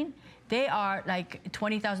tourmaline, they are like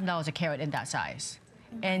 $20,000 a carat in that size.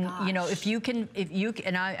 And if you can,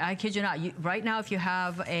 and I kid you not, right now if you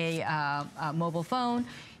have a mobile phone,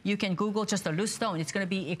 you can Google just a loose stone. It's going to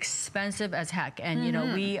be expensive as heck.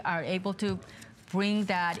 And we are able to bring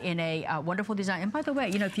that in a wonderful design. And by the way,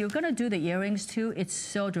 if you're going to do the earrings too, it's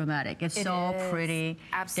so dramatic. It's so pretty.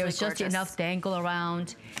 Absolutely There's just gorgeous. enough dangle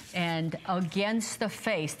around. And against the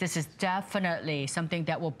face, this is definitely something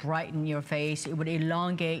that will brighten your face. It would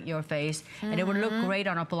elongate your face. And it would look great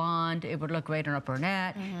on a blonde. It would look great on a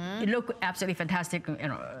brunette. It would look absolutely fantastic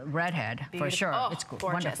in a redhead, for sure. Oh, it's gorgeous.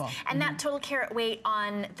 Wonderful. And that total carat weight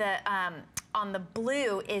on the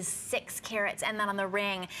blue is 6 carats, and then on the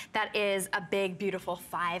ring, that is a big, beautiful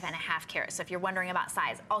 5.5 carats. So if you're wondering about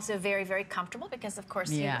size, also very, very comfortable because, of course,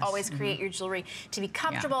 you always create your jewelry to be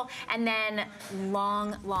comfortable, and then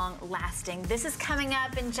long, long lasting. This is coming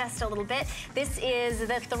up in just a little bit. This is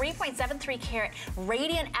the 3.73 carat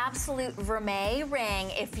Radiant Absolute Vermeil ring.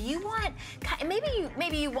 If you want,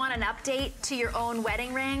 maybe you want an update to your own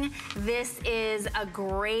wedding ring, this is a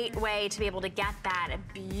great way to be able to get that. A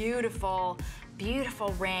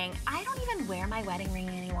beautiful ring. I don't even wear my wedding ring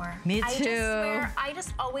anymore. Me too. I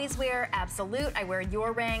just always wear Absolute. I wear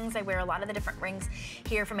your rings. I wear a lot of the different rings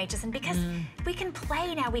here from HSN because we can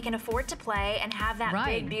play now. We can afford to play and have that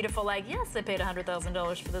big, beautiful, like, yes, I paid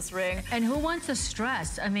 $100,000 for this ring. And who wants to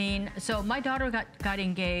stress? I mean, so my daughter got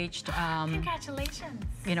engaged. Congratulations.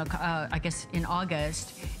 I guess in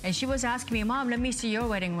August. And she was asking me, Mom, let me see your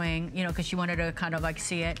wedding ring, because she wanted to kind of like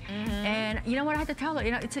see it. And you know what, I had to tell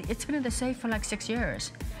her, it's been in the safe for like 6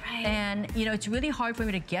 years. Right. And you know, it's really hard for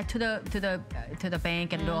me to get to the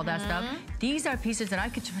bank and do all that stuff. These are pieces that I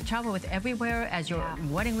could travel with everywhere as your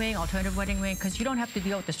wedding ring, alternative wedding ring, because you don't have to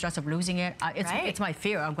deal with the stress of losing it. It's my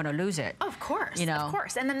fear I'm going to lose it. Of course, you know? of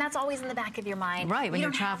course. And then that's always in the back of your mind. Right, when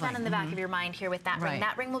you're traveling. You don't have that in the back of your mind here with that ring.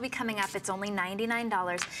 That ring will be coming up. It's only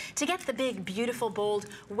 $99 to get the big, beautiful, bold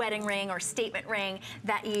wedding ring or statement ring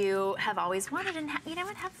that you have always wanted, and you know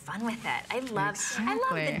what, have fun with it. I love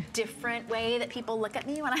the different way that people look at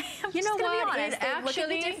me when I'm you know what? Honest, it actually look at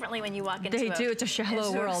me differently when you walk into They do. It's a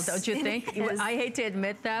shallow world, don't you think? I hate to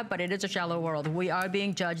admit that, but it is a shallow world. We are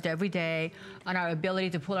being judged every day on our ability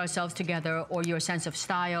to pull ourselves together or your sense of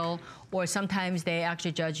style, or sometimes they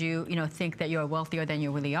actually judge you, you know, think that you're wealthier than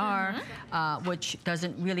you really are, which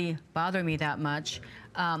doesn't really bother me that much.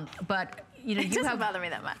 But you know, it doesn't bother me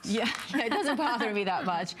that much. Yeah, it doesn't bother me that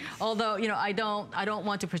much. Although, you know, I don't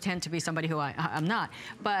want to pretend to be somebody who I'm not.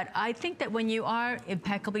 But I think that when you are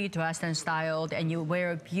impeccably dressed and styled and you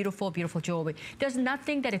wear beautiful, beautiful jewelry, there's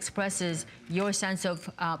nothing that expresses your sense of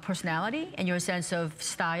personality and your sense of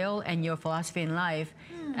style and your philosophy in life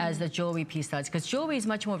as the jewelry piece does. Because jewelry is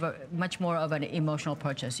much more of an emotional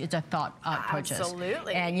purchase. It's a thought purchase.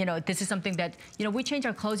 Absolutely. And you know, this is something that, you know, we change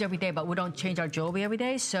our clothes every day, but we don't change our jewelry every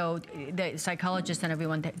day. So the psychologists and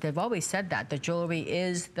everyone, they've always said that the jewelry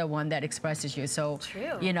is the one that expresses you. So,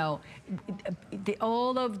 you know,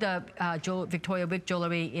 all of the Victoria Wieck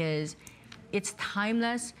jewelry it's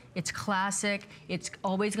timeless, it's classic, it's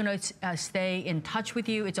always gonna stay in touch with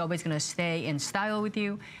you, it's always gonna stay in style with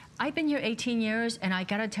you. I've been here 18 years, and I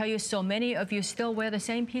gotta tell you, so many of you still wear the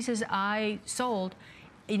same pieces I sold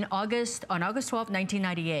on August 12,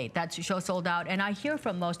 1998. That show sold out, and I hear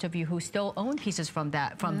from most of you who still own pieces from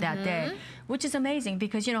that day, which is amazing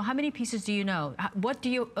because, you know, how many pieces do you know? What do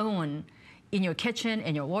you own in your kitchen,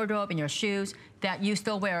 in your wardrobe, in your shoes that you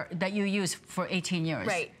still wear, that you use for 18 years?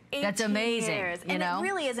 Right. That's amazing. Years. You know? It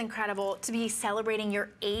really is incredible to be celebrating your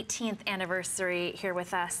 18th anniversary here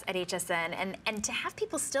with us at HSN, and to have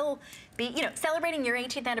people still be, you know, celebrating your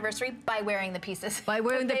 18th anniversary by wearing the pieces. By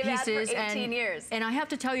wearing the pieces. For 18 years. And I have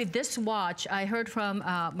to tell you, this watch, I heard from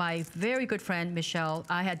my very good friend, Michelle.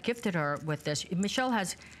 I had gifted her with this. Michelle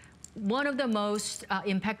has one of the most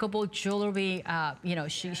impeccable jewelry. You know,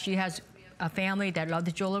 she has a family that loved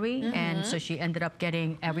the jewelry, and so she ended up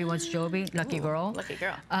getting everyone's jewelry. Lucky girl. Lucky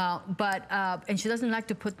girl. And she doesn't like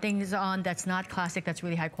to put things on that's not classic, that's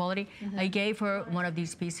really high quality. I gave her one of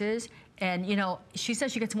these pieces, and you know, she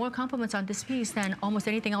says she gets more compliments on this piece than almost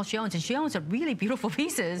anything else she owns, and she owns a really beautiful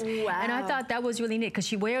pieces. Wow. And I thought that was really neat because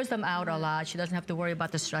she wears them out a lot. She doesn't have to worry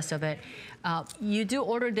about the stress of it. You do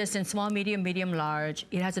order this in small, medium, medium, large.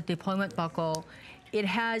 It has a deployment buckle. It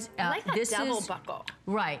has I like that double buckle.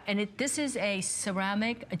 Right, and this is a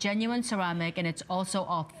ceramic, a genuine ceramic, and it's also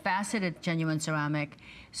a faceted genuine ceramic.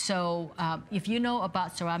 So if you know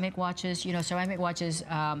about ceramic watches, you know ceramic watches,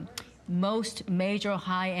 most major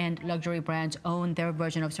high-end luxury brands own their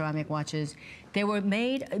version of ceramic watches. They were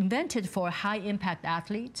invented for high-impact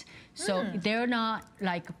athletes, so they're not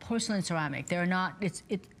like porcelain ceramic. They're not,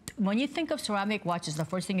 when you think of ceramic watches, the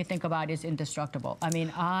first thing you think about is indestructible. I mean,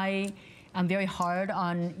 I'm very hard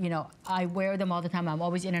on, you know, I wear them all the time. I'm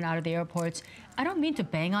always in and out of the airports. I don't mean to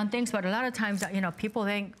bang on things, but a lot of times, you know, people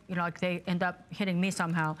think, you know, like they end up hitting me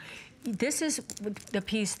somehow. This is the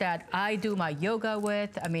piece that I do my yoga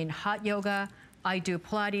with. I mean, hot yoga. I do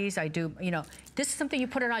Pilates. I do, you know, this is something you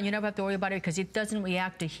put it on. You never have to worry about it because it doesn't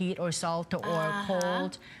react to heat or salt or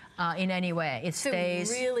cold. In any way. It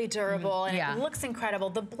stays really durable, and it looks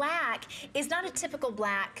incredible. The black is not a typical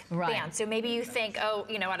black band, so maybe you think, oh,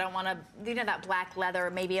 you know, I don't want to, you know, that black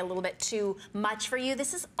leather maybe a little bit too much for you.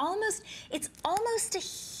 This is almost, it's almost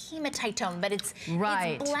a hematite tone, but it's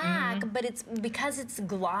black, but it's because it's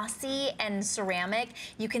glossy and ceramic,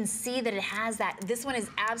 you can see that it has that. This one is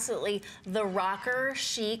absolutely the rocker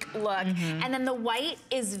chic look, and then the white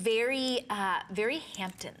is very, very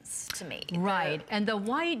Hamptons to me. Right, and the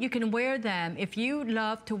white, you can wear them if you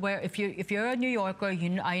love to wear. If you're a New Yorker,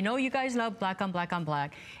 I know you guys love black on black on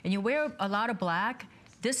black, and you wear a lot of black.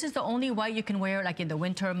 This is the only white you can wear, like in the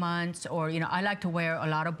winter months, or you know, I like to wear a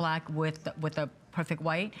lot of black with a perfect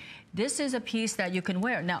white. This is a piece that you can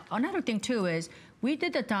wear. Now, another thing too is we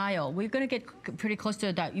did the dial. We're gonna get pretty close to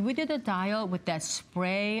the dial. We did the dial with that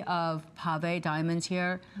spray of pave diamonds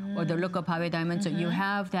here, or the look of pave diamonds. So you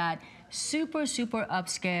have that super, super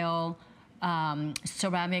upscale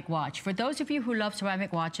ceramic watch. For those of you who love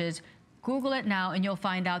ceramic watches, Google it now and you'll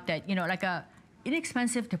find out that, you know, like a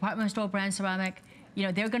inexpensive department store brand ceramic, you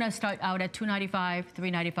know, they're gonna start out at $295,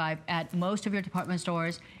 $395 at most of your department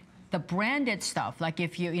stores. The branded stuff, like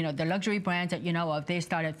if you know, the luxury brands that you know of, they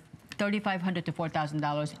start at $3,500 to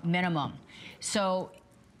 $4,000 minimum. So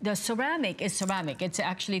the ceramic is ceramic. It's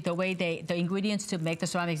actually the way the ingredients to make the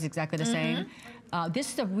ceramic is exactly the same.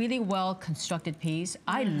 This is a really well constructed piece.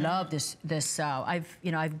 I love this.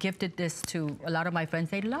 I've gifted this to a lot of my friends.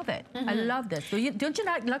 They love it. I love this. Don't you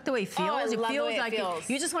not like the way it feels? Oh, I love the way like it feels.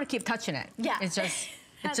 you just want to keep touching it. Yeah. It's just.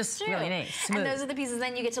 It's just true. really nice, smooth. And those are the pieces,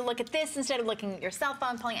 then you get to look at this instead of looking at your cell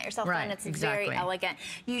phone, pulling out your cell phone. It's very elegant.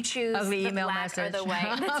 You choose the black or the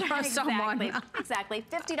white. That's right, exactly.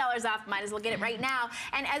 $50 off, might as well get it right now.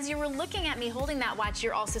 And as you were looking at me holding that watch,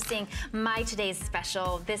 you're also seeing my today's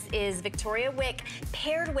special. This is Victoria Wieck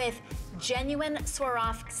paired with genuine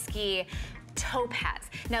Swarovski topaz.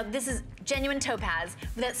 Now this is genuine topaz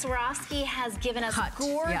that Swarovski has given us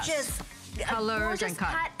gorgeous colors and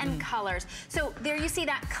cut and colors. So there you see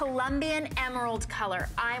that Colombian emerald color.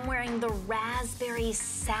 I'm wearing the raspberry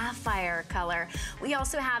sapphire color. We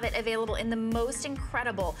also have it available in the most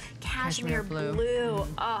incredible cashmere blue.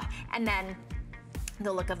 Oh, and then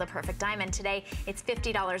the look of the perfect diamond. Today, it's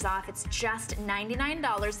 $50 off. It's just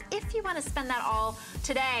 $99 if you want to spend that all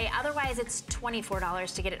today. Otherwise, it's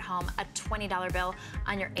 $24 to get it home, a $20 bill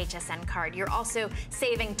on your HSN card. You're also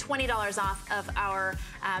saving $20 off of our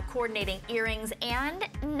coordinating earrings and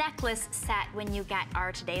necklace set when you get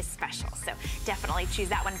our today's special. So definitely choose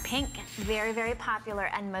that one. Pink, very, very popular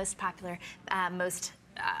and most popular,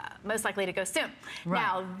 most likely to go soon. Right.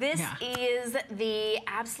 Now, this is the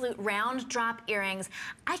absolute round drop earrings.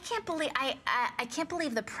 I can't believe I can't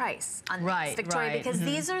believe the price on these, Victoria, because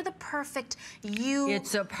these are the perfect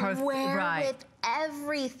wear with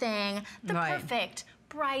everything. The perfect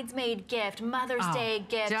bridesmaid gift, Mother's Day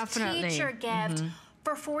gift, teacher gift.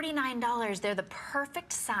 For $49, they're the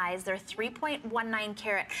perfect size. They're 3.19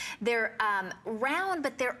 carat. They're round,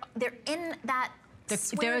 but they're in that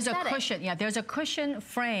there's a cushion, there's a cushion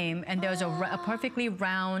frame, and there's a perfectly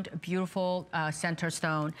round, beautiful center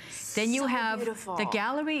stone. Then you have the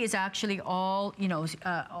gallery is actually all,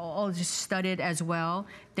 all just studded as well.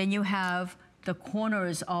 Then you have the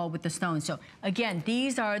corners all with the stones. So again,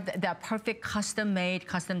 these are that perfect custom-made,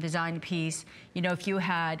 custom-designed piece. If you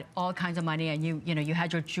had all kinds of money and you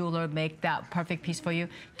had your jeweler make that perfect piece for you,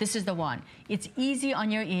 this is the one. It's easy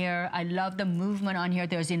on your ear. I love the movement on here.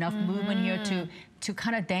 There's enough movement here to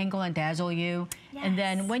kind of dangle and dazzle you. And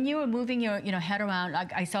then when you were moving your head around,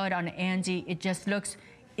 like I saw it on Angie, it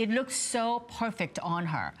looks so perfect on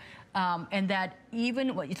her. And that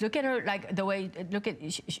even, look at her, like the way,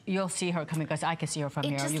 you'll see her coming, because I can see her from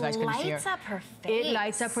here. You guys can see her. It lights up her face. It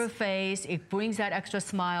lights up her face. It brings that extra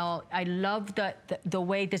smile. I love the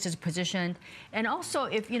way this is positioned. And also,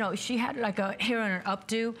 if, she had like a hair in an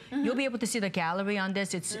updo, you'll be able to see the gallery on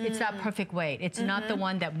this. It's that perfect weight. It's not the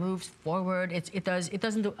one that moves forward. It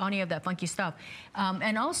doesn't do any of that funky stuff.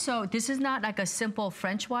 And also, this is not like a simple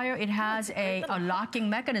French wire. It has a locking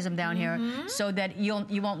mechanism down here so that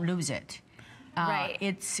you won't lose it.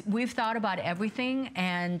 We've thought about everything,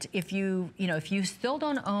 and if you still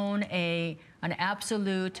don't own an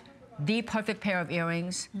absolute, the perfect pair of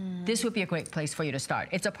earrings, this would be a great place for you to start.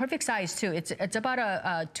 It's a perfect size too. It's about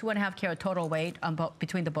a 2.5 carat total weight on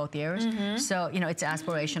between the both ears. So it's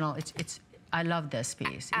aspirational. I love this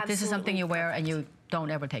piece. This is something you wear and you don't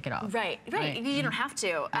ever take it off. Right. You don't have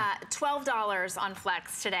to. $12 on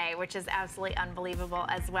Flex today, which is absolutely unbelievable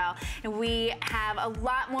as well. And we have a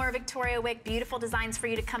lot more Victoria Wieck beautiful designs for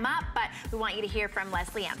you to come up, but we want you to hear from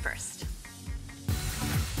Leslie Ann first.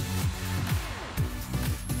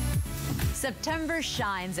 September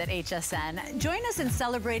shines at HSN. Join us in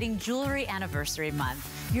celebrating Jewelry Anniversary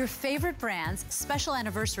Month. Your favorite brands, special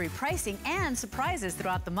anniversary pricing, and surprises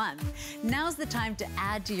throughout the month. Now's the time to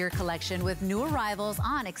add to your collection with new arrivals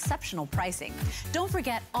on exceptional pricing. Don't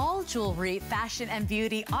forget, all jewelry, fashion, and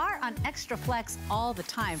beauty are on Extra Flex all the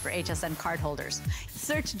time for HSN cardholders.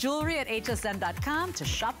 Search jewelry at hsn.com to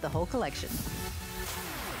shop the whole collection.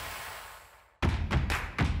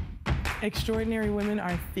 Extraordinary women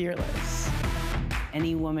are fearless.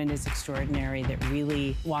 Any woman is extraordinary that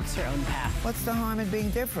really walks her own path. What's the harm in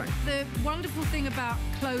being different? The wonderful thing about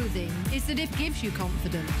clothing is that it gives you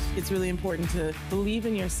confidence. It's really important to believe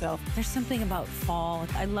in yourself. There's something about fall.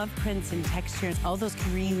 I love prints and textures, all those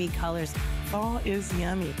creamy colors. Fall is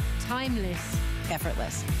yummy. Timeless.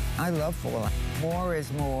 Effortless. I love fall. More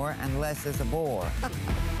is more and less is a bore.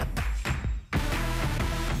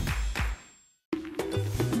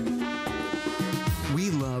 We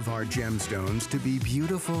love our gemstones to be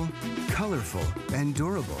beautiful, colorful, and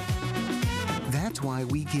durable. That's why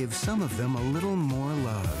we give some of them a little more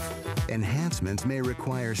love. Enhancements may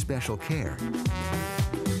require special care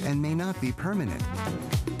and may not be permanent,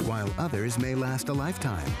 while others may last a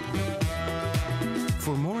lifetime.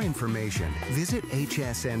 For more information, visit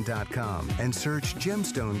hsn.com and search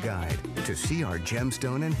Gemstone Guide to see our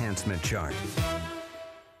gemstone enhancement chart.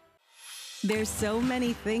 There's so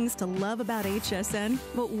many things to love about HSN,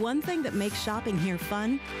 but one thing that makes shopping here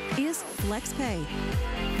fun is FlexPay.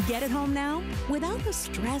 Get it home now without the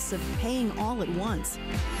stress of paying all at once.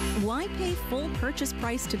 Why pay full purchase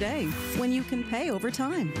price today when you can pay over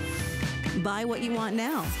time? Buy what you want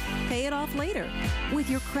now, pay it off later with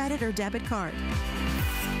your credit or debit card.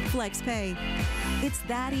 FlexPay. It's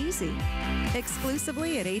that easy.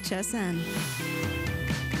 Exclusively at HSN.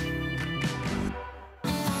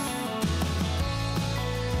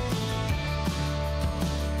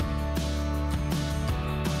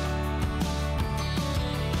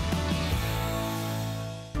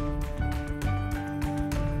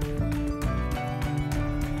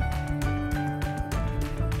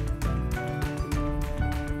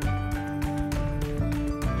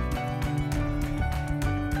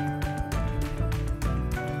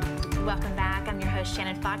 Welcome back. I'm your host,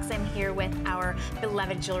 Shannon Fox. I'm here with our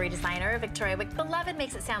beloved jewelry designer, Victoria Wieck. Beloved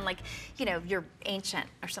makes it sound like, you know, you're ancient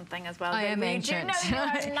or something as well. I am ancient. No, you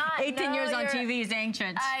are not. 18 years on TV is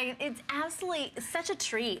ancient. It's absolutely such a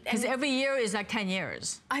treat. Because every year is like 10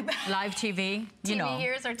 years. Live TV, you know. TV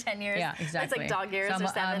years or 10 years. Yeah, exactly. It's like dog years so or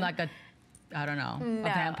 7. I'm like I don't know, a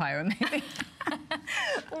vampire maybe.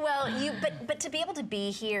 Well, but to be able to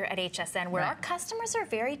be here at HSN, where our customers are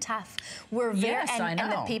very tough, we're very, I know.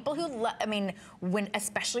 and the people who I mean,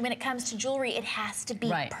 especially when it comes to jewelry, it has to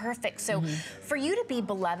be perfect. So for you to be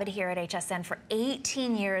beloved here at HSN for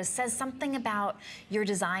 18 years says something about your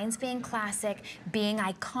designs being classic, being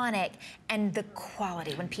iconic, and the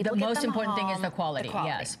quality. When people the get most them important home, thing is the quality,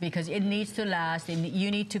 yes, because it needs to last, and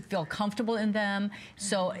you need to feel comfortable in them.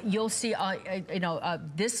 So you'll see,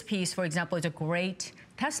 this piece, for example, is a great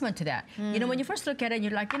testament to that. You know, when you first look at it,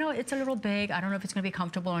 you're like, you know, it's a little big. I don't know if it's going to be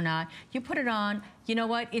comfortable or not. You put it on. You know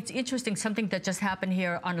what? It's interesting. Something that just happened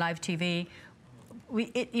here on live TV.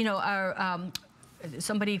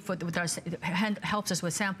 Somebody with our helps us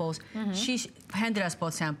with samples. She handed us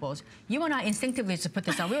both samples. You and I instinctively just put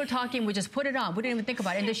this on. We were talking, we just put it on. We didn't even think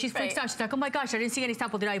about it. And then she freaks out. She's like, oh my gosh, I didn't see any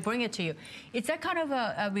sample. Did I bring it to you? It's that kind of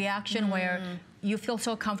a reaction where you feel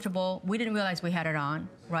so comfortable. We didn't realize we had it on,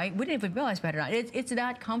 right? We didn't even realize we had it on. It's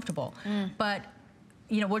that comfortable. But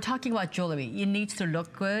you know, we're talking about jewelry. It needs to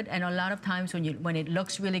look good, and a lot of times when it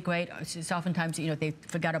looks really great, it's oftentimes, you know, they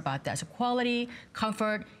forget about that. So quality,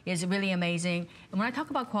 comfort is really amazing. And when I talk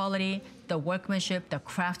about quality, the workmanship, the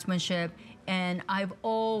craftsmanship, and I've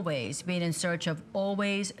always been in search of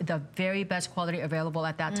always the very best quality available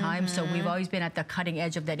at that time. So we've always been at the cutting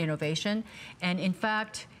edge of that innovation. And in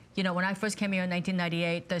fact, you know, when I first came here in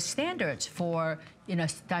 1998, the standards for, you know,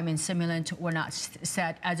 diamond simulant were not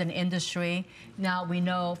set as an industry. Now we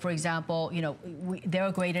know, for example, you know,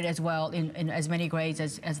 they're graded as well in as many grades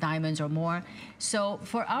as diamonds or more. So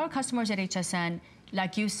for our customers at HSN,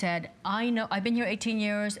 like you said, I know I've been here 18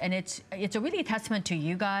 years, and it's a really a testament to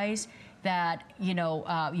you guys that, you know,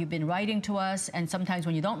 you've been writing to us, and sometimes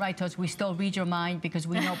when you don't write to us, we still read your mind because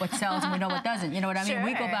we know what sells and we know what doesn't. You know what I mean?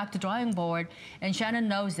 We go back to drawing board, and Shannon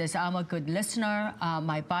knows this. I'm a good listener.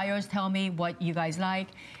 My buyers tell me what you guys like,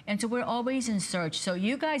 and so we're always in search. So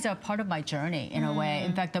you guys are part of my journey in a way.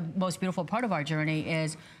 In fact, the most beautiful part of our journey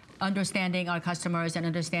is understanding our customers and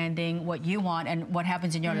understanding what you want and what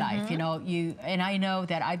happens in your life. You know, and I know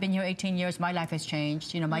that I've been here 18 years. My life has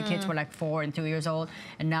changed. You know, my kids were like 4 and 2 years old,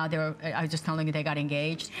 and now I was just telling you they got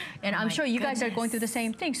engaged. And I'm sure you guys are going through the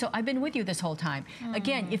same thing. So I've been with you this whole time.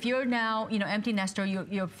 Again, if you're now, you know, empty nester,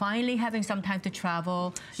 you're finally having some time to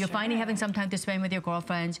travel. You're finally having some time to spend with your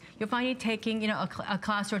girlfriends. You're finally taking, you know, a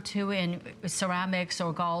class or two in ceramics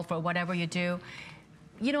or golf or whatever you do.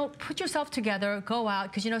 You know, put yourself together, go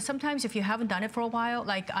out, because, you know, sometimes if you haven't done it for a while,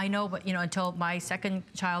 like I know, but, you know, until my second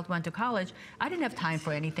child went to college, I didn't have time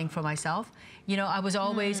for anything for myself. You know, I was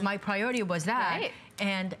always, my priority was that.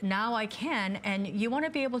 And now I can, and you want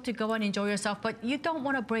to be able to go and enjoy yourself, but you don't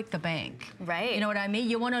want to break the bank. You know what I mean?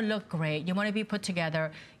 You want to look great. You want to be put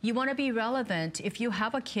together. You want to be relevant. If you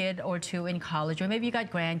have a kid or two in college, or maybe you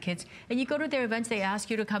got grandkids, and you go to their events, they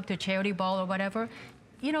ask you to come to a charity ball or whatever,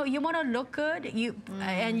 you know, you want to look good,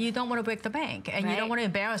 and you don't want to break the bank, and you don't want to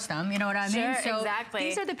embarrass them, you know what I mean? So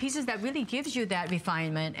these are the pieces that really gives you that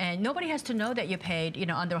refinement, and nobody has to know that you paid, you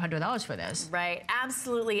know, under $100 for this.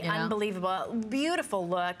 Absolutely unbelievable. Beautiful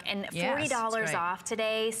look, and $40 off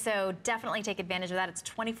today, so definitely take advantage of that. It's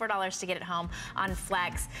 $24 to get it home on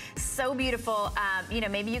Flex. So beautiful. You know,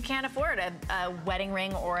 maybe you can't afford a wedding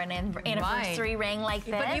ring or an anniversary ring like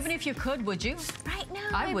this. But even if you could, would you? No,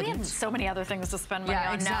 I wouldn't. We have so many other things to spend money on.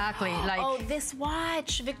 Yeah, exactly. No. Like, oh, this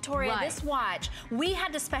watch, Victoria, right. this watch. We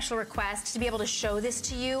had a special request to be able to show this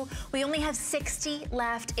to you. We only have 60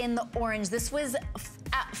 left in the orange. This was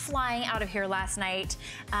flying out of here last night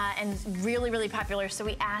and really, really popular. So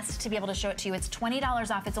we asked to be able to show it to you. It's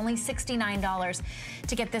 $20 off. It's only $69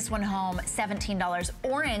 to get this one home, $17.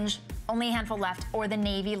 Orange, only a handful left, or the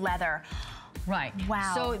navy leather. Right.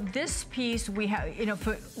 Wow. So this piece we have, you know,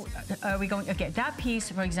 are we going, okay, that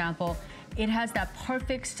piece, for example, it has that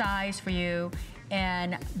perfect size for you.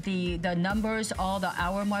 And the numbers, all the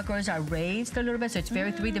hour markers are raised a little bit, so it's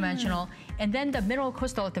very three-dimensional. And then the mineral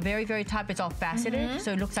crystal at the very, very top, it's all faceted,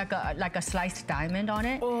 so it looks like a sliced diamond on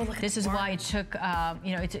it. Oh, look this is why it took,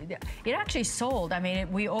 you know, it actually sold. I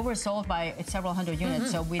mean, we oversold by several hundred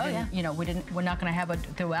units, so we didn't, you know, we're not going to have it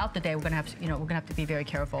throughout the day. We're going to have, you know, we're going to have to be very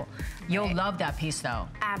careful. You'll love that piece, though.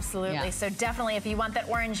 Absolutely. Yeah. So definitely, if you want that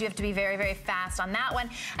orange, you have to be very, very fast on that one.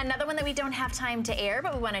 Another one that we don't have time to air,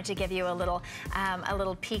 but we wanted to give you a little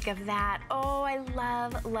peek of that. Oh, I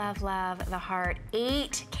love, love, love the heart.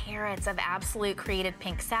 8 carats of absolute created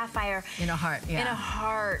pink sapphire. In a heart, yeah. In a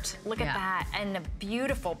heart. Look at that. And a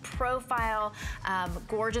beautiful profile,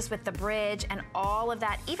 gorgeous with the bridge and all of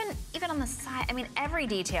that. Even on the side, I mean, every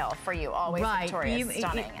detail for you always, Victoria, is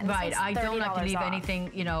stunning. And right, I don't like to leave off. anything,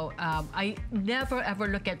 you know, I never ever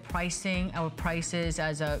look at pricing or prices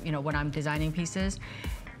as a, you know, when I'm designing pieces.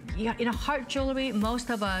 Yeah, you know, heart jewelry, most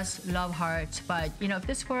of us love hearts, but, you know, if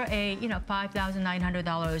this were a, you know,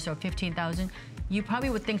 $5,900 or $15,000, you probably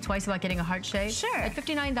would think twice about getting a heart shape. Sure. At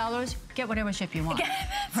 $59, get whatever shape you want.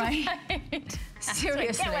 Right?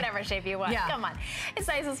 Seriously. Get whatever shape you want. Yeah. Come on. It's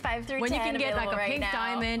sizes 5 through 10. When you can get like a right pink now.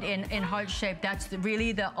 diamond in heart shape, that's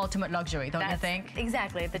really the ultimate luxury, don't you think?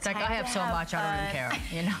 Exactly. It's like, I have so much, I don't even care,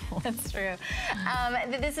 you know? That's true.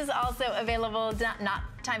 This is also available, not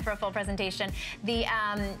time for a full presentation. The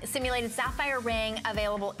simulated sapphire ring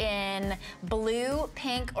available in blue,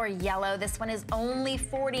 pink, or yellow. This one is only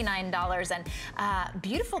 $49, and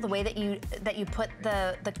beautiful the way that you put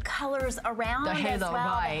the colors around the halo, as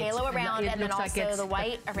well. right. The halo around, and then also the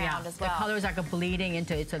white around as well. The color is like a bleeding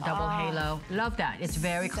into, it's a double halo. Love that. It's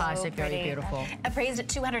very classic, very beautiful. Appraised at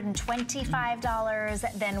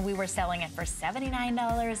 $225. Then we were selling it for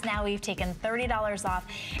 $79. Now we've taken $30 off,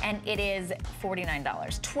 and it is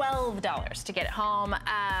 $49. $12 to get it home.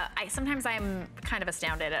 Sometimes I'm kind of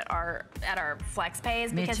astounded at our flex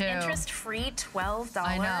pays because interest-free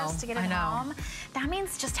 $12 to get it home. That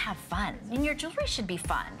means just have fun. I mean, your jewelry should be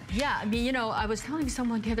fun. Yeah, I mean, you know, I was telling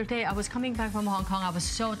someone the other day, I was coming back from Hong Kong. I was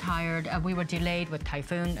so tired. We were delayed with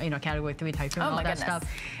typhoon, you know, Category 3 typhoon, all that stuff.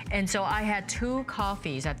 And so I had 2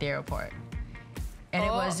 coffees at the airport, and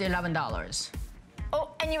it was $11. Oh,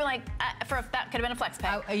 and you were like, that could have been a flex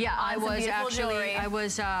pay. Yeah, I was actually, jewelry. I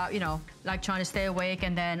was, you know, like trying to stay awake,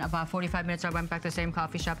 and then about 45 minutes I went back to the same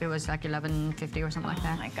coffee shop. It was like $11.50 or something like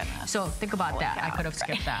that. Oh my goodness. So think about that. I could have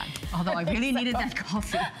skipped that. Although I really needed that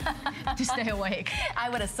coffee to stay awake. I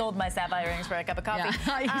would have sold my sapphire rings for a cup of coffee.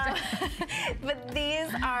 Yeah. But these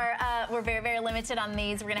are, we're very, very limited on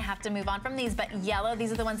these. We're gonna have to move on from these, but yellow,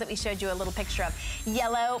 these are the ones that we showed you a little picture of.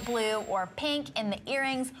 Yellow, blue, or pink in the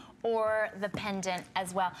earrings, or the pendant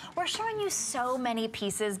as well. We're showing you so many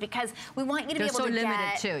pieces because we want you to be able to get... They're so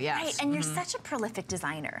limited too, yes. Right, and you're such a prolific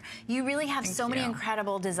designer. You really have so many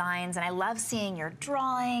incredible designs, and I love seeing your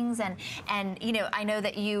drawings, and you know, I know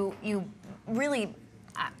that you really,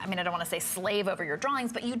 I mean, I don't want to say slave over your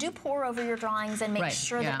drawings, but you do pour over your drawings and make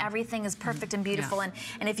sure that everything is perfect and beautiful. And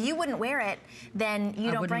if you wouldn't wear it, then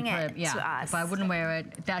you don't bring it to us. If I wouldn't wear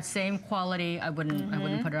it, that same quality, I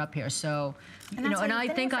wouldn't put it up here. So, you know, and I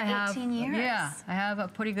think I have, I have a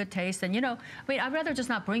pretty good taste. And you know, I mean, I'd rather just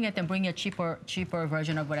not bring it than bring a cheaper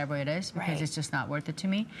version of whatever it is, because it's just not worth it to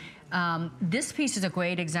me. This piece is a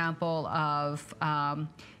great example of.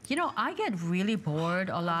 You know, I get really bored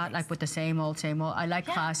a lot, like with the same old, same old. I like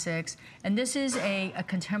classics. And this is a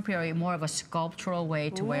contemporary, more of a sculptural way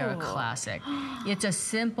to wear a classic. It's a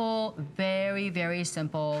simple, very, very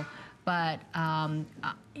simple, but,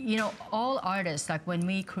 you know, all artists, like when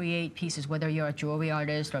we create pieces, whether you're a jewelry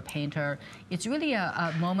artist or a painter, it's really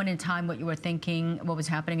a moment in time what you were thinking, what was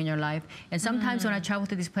happening in your life. And sometimes when I travel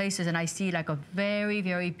to these places and I see like a very,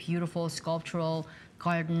 very beautiful sculptural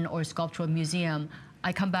garden or sculptural museum,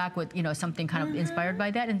 I come back with, you know, something kind of inspired by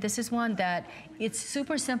that. And this is one that it's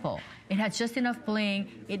super simple. It has just enough bling.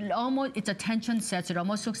 It's a tension set, so it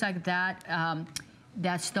almost looks like that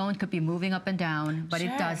that stone could be moving up and down, but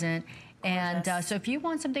it doesn't. And so if you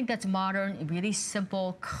want something that's modern, really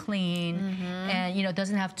simple, clean, and you know,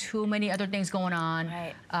 doesn't have too many other things going on,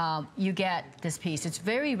 you get this piece. It's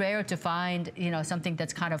very rare to find, you know, something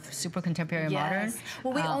that's kind of super contemporary and modern.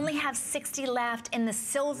 Well, we only have 60 left in the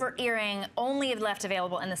silver earring, only left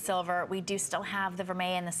available in the silver. We do still have the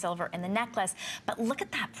vermeil and the silver in the necklace, but look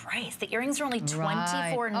at that price. The earrings are only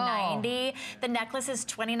 $24.90. The necklace is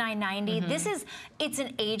 $29.90. This is, it's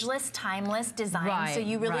an ageless, timeless design, so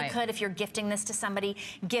you really could, if you're gifting this to somebody,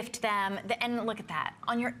 gift them. And look at that.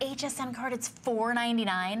 On your HSN card, it's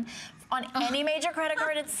 $4.99. On any major credit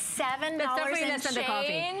card, it's $7 That's definitely less than the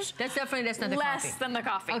coffee. change. That's definitely less than the coffee. Less than the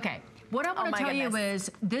coffee. Okay. What I want to tell you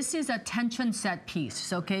is, this is a tension set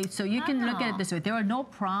piece, okay? So you can look at it this way. There are no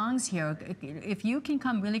prongs here. If you can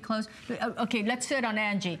come really close. Okay, let's sit on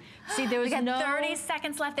Angie. See, there's we got 30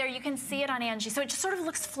 seconds left there. You can see it on Angie. So it just sort of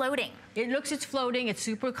looks floating. It's floating. It's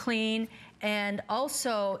super clean. And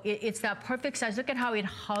also, it's that perfect size. Look at how it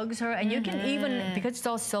hugs her. And you can even, because it's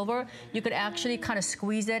all silver, you could actually kind of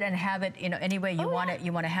squeeze it and have it, you know, any way you want it.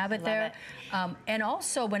 You want to have it there. And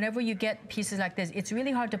also, whenever you get pieces like this, it's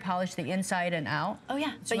really hard to polish the inside and out. Oh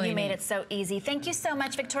yeah, it's but really you made it so easy. Thank you so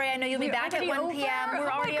much, Victoria. I know you'll be back at 1 p.m. We're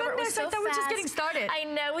already over. We're so I thought we were just getting started. I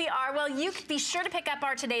know we are. Well, you be sure to pick up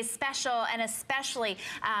our today's special, and especially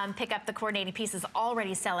pick up the coordinating pieces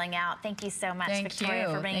already selling out. Thank you so much, Victoria,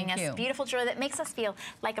 for bringing us beautiful jewelry that makes us feel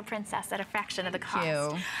like a princess at a fraction of the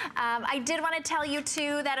cost. I did want to tell you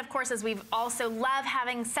too that, of course, as we've also love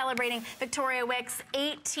celebrating Victoria Wieck's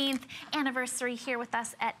 18th anniversary here with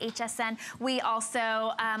us at HSN. We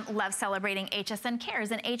also love celebrating HSN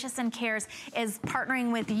Cares, and HSN Cares is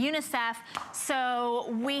partnering with UNICEF. So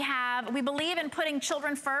we believe in putting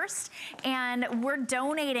children first, and we're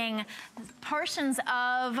donating portions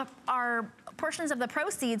of the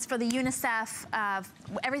proceeds for the UNICEF,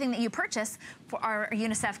 everything that you purchase for our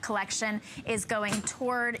UNICEF collection is going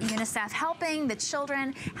toward UNICEF, helping the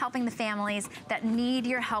children, helping the families that need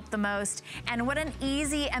your help the most. And what an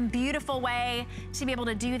easy and beautiful way to be able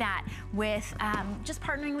to do that with just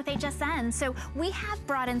partnering with HSN. So we have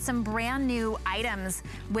brought in some brand new items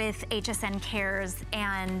with HSN Cares,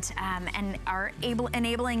 and are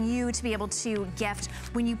enabling you to be able to gift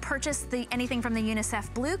when you purchase anything from the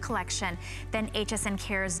UNICEF Blue collection. Then HSN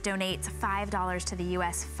Cares donates $5 to the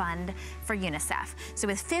U.S. Fund for UNICEF. So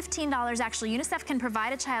with $15, actually, UNICEF can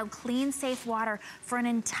provide a child clean, safe water for an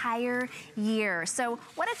entire year. So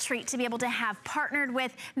what a treat to be able to have partnered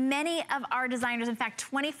with many of our designers. In fact,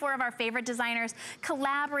 24 of our favorite designers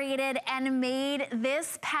collaborated and made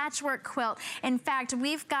this patchwork quilt. In fact,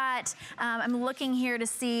 we've got, I'm looking here to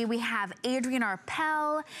see, we have Adrienne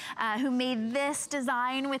Arpel, who made this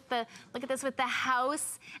design with the, look at this, with the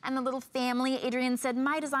house and the little family. Adrienne said,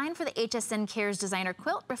 my design for the HSN Cares designer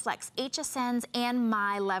quilt reflects HSN's and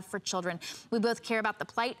my love for children. We both care about the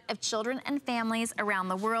plight of children and families around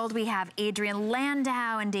the world. We have Adrienne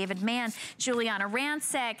Landau and David Mann, Juliana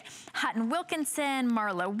Rancic, Hutton Wilkinson,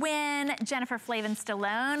 Marla Wynn, Jennifer Flavin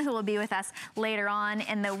Stallone, who will be with us later on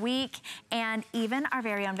in the week, and even our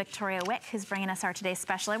very own Victoria Wieck, who's bringing us our today's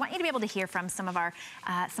special. I want you to be able to hear from some of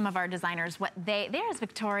our designers what there's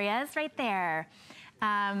Victoria's right there.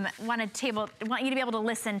 Want you to be able to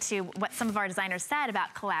listen to what some of our designers said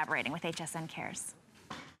about collaborating with HSN Cares.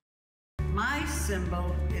 My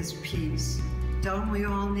symbol is peace. Don't we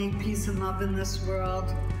all need peace and love in this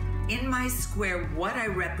world? In my square, what I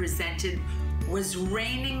represented was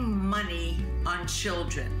raining money on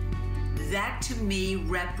children. That to me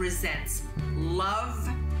represents love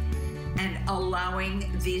and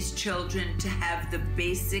allowing these children to have the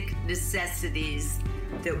basic necessities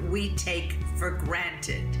that we take for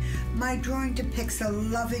granted. My drawing depicts a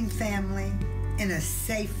loving family in a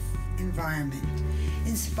safe environment,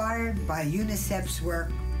 inspired by UNICEF's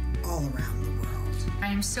work all around the world. I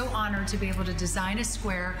am so honored to be able to design a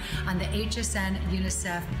square on the HSN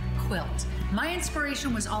UNICEF quilt. My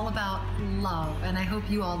inspiration was all about love, and I hope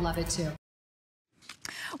you all love it too.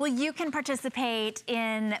 Well, you can participate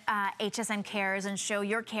in HSN Cares and show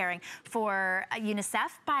your caring for UNICEF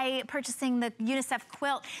by purchasing the UNICEF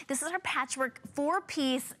quilt. This is our patchwork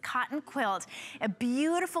 4-piece cotton quilt. A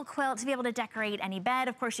beautiful quilt to be able to decorate any bed.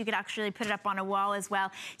 Of course, you could actually put it up on a wall as well.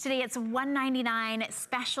 Today, it's $1.99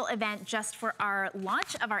 special event just for our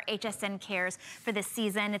launch of our HSN Cares for this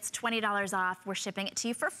season. It's $20 off. We're shipping it to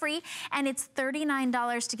you for free, and it's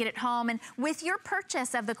 $39 to get it home. And with your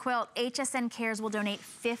purchase of the quilt, HSN Cares will donate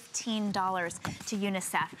 $15 to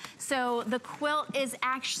UNICEF. So the quilt is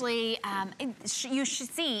actually, you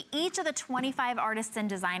should see each of the 25 artists and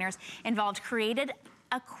designers involved created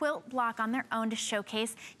a quilt block on their own to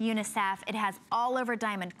showcase UNICEF. It has all over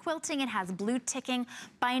diamond quilting. It has blue ticking,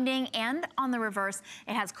 binding, and on the reverse,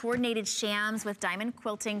 it has coordinated shams with diamond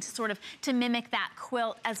quilting to mimic that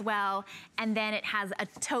quilt as well. And then it has a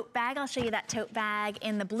tote bag. I'll show you that tote bag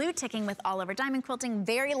in the blue ticking with all over diamond quilting.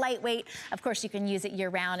 Very lightweight. Of course, you can use it year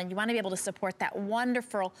round, and you want to be able to support that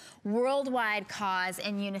wonderful worldwide cause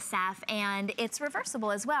in UNICEF. And it's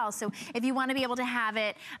reversible as well. So if you want to be able to have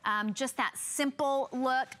it, just that simple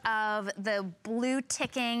look of the blue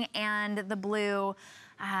ticking and the blue,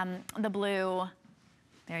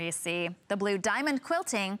 there you see, the blue diamond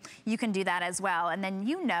quilting, you can do that as well. And then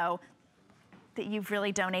you know that you've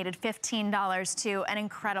really donated $15 to an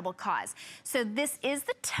incredible cause. So this is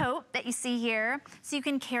the tote that you see here. So you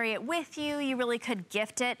can carry it with you. You really could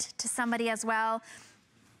gift it to somebody as well.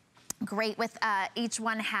 Great with, each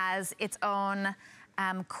one has its own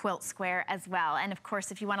quilt square as well. And of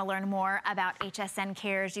course, if you want to learn more about HSN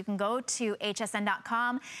Cares, you can go to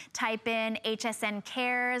hsn.com, type in HSN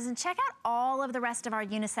Cares, and check out all of the rest of our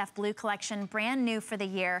UNICEF Blue collection, brand new for the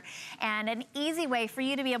year, and an easy way for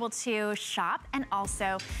you to be able to shop and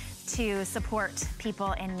also to support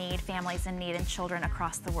people in need, families in need, and children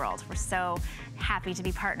across the world. We're so happy to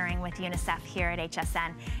be partnering with UNICEF here at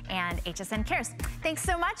HSN and HSN Cares. Thanks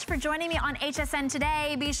so much for joining me on HSN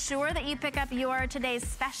today. Be sure that you pick up your today's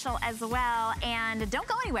special as well. And don't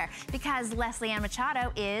go anywhere, because Leslie Ann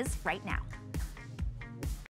Machado is right now.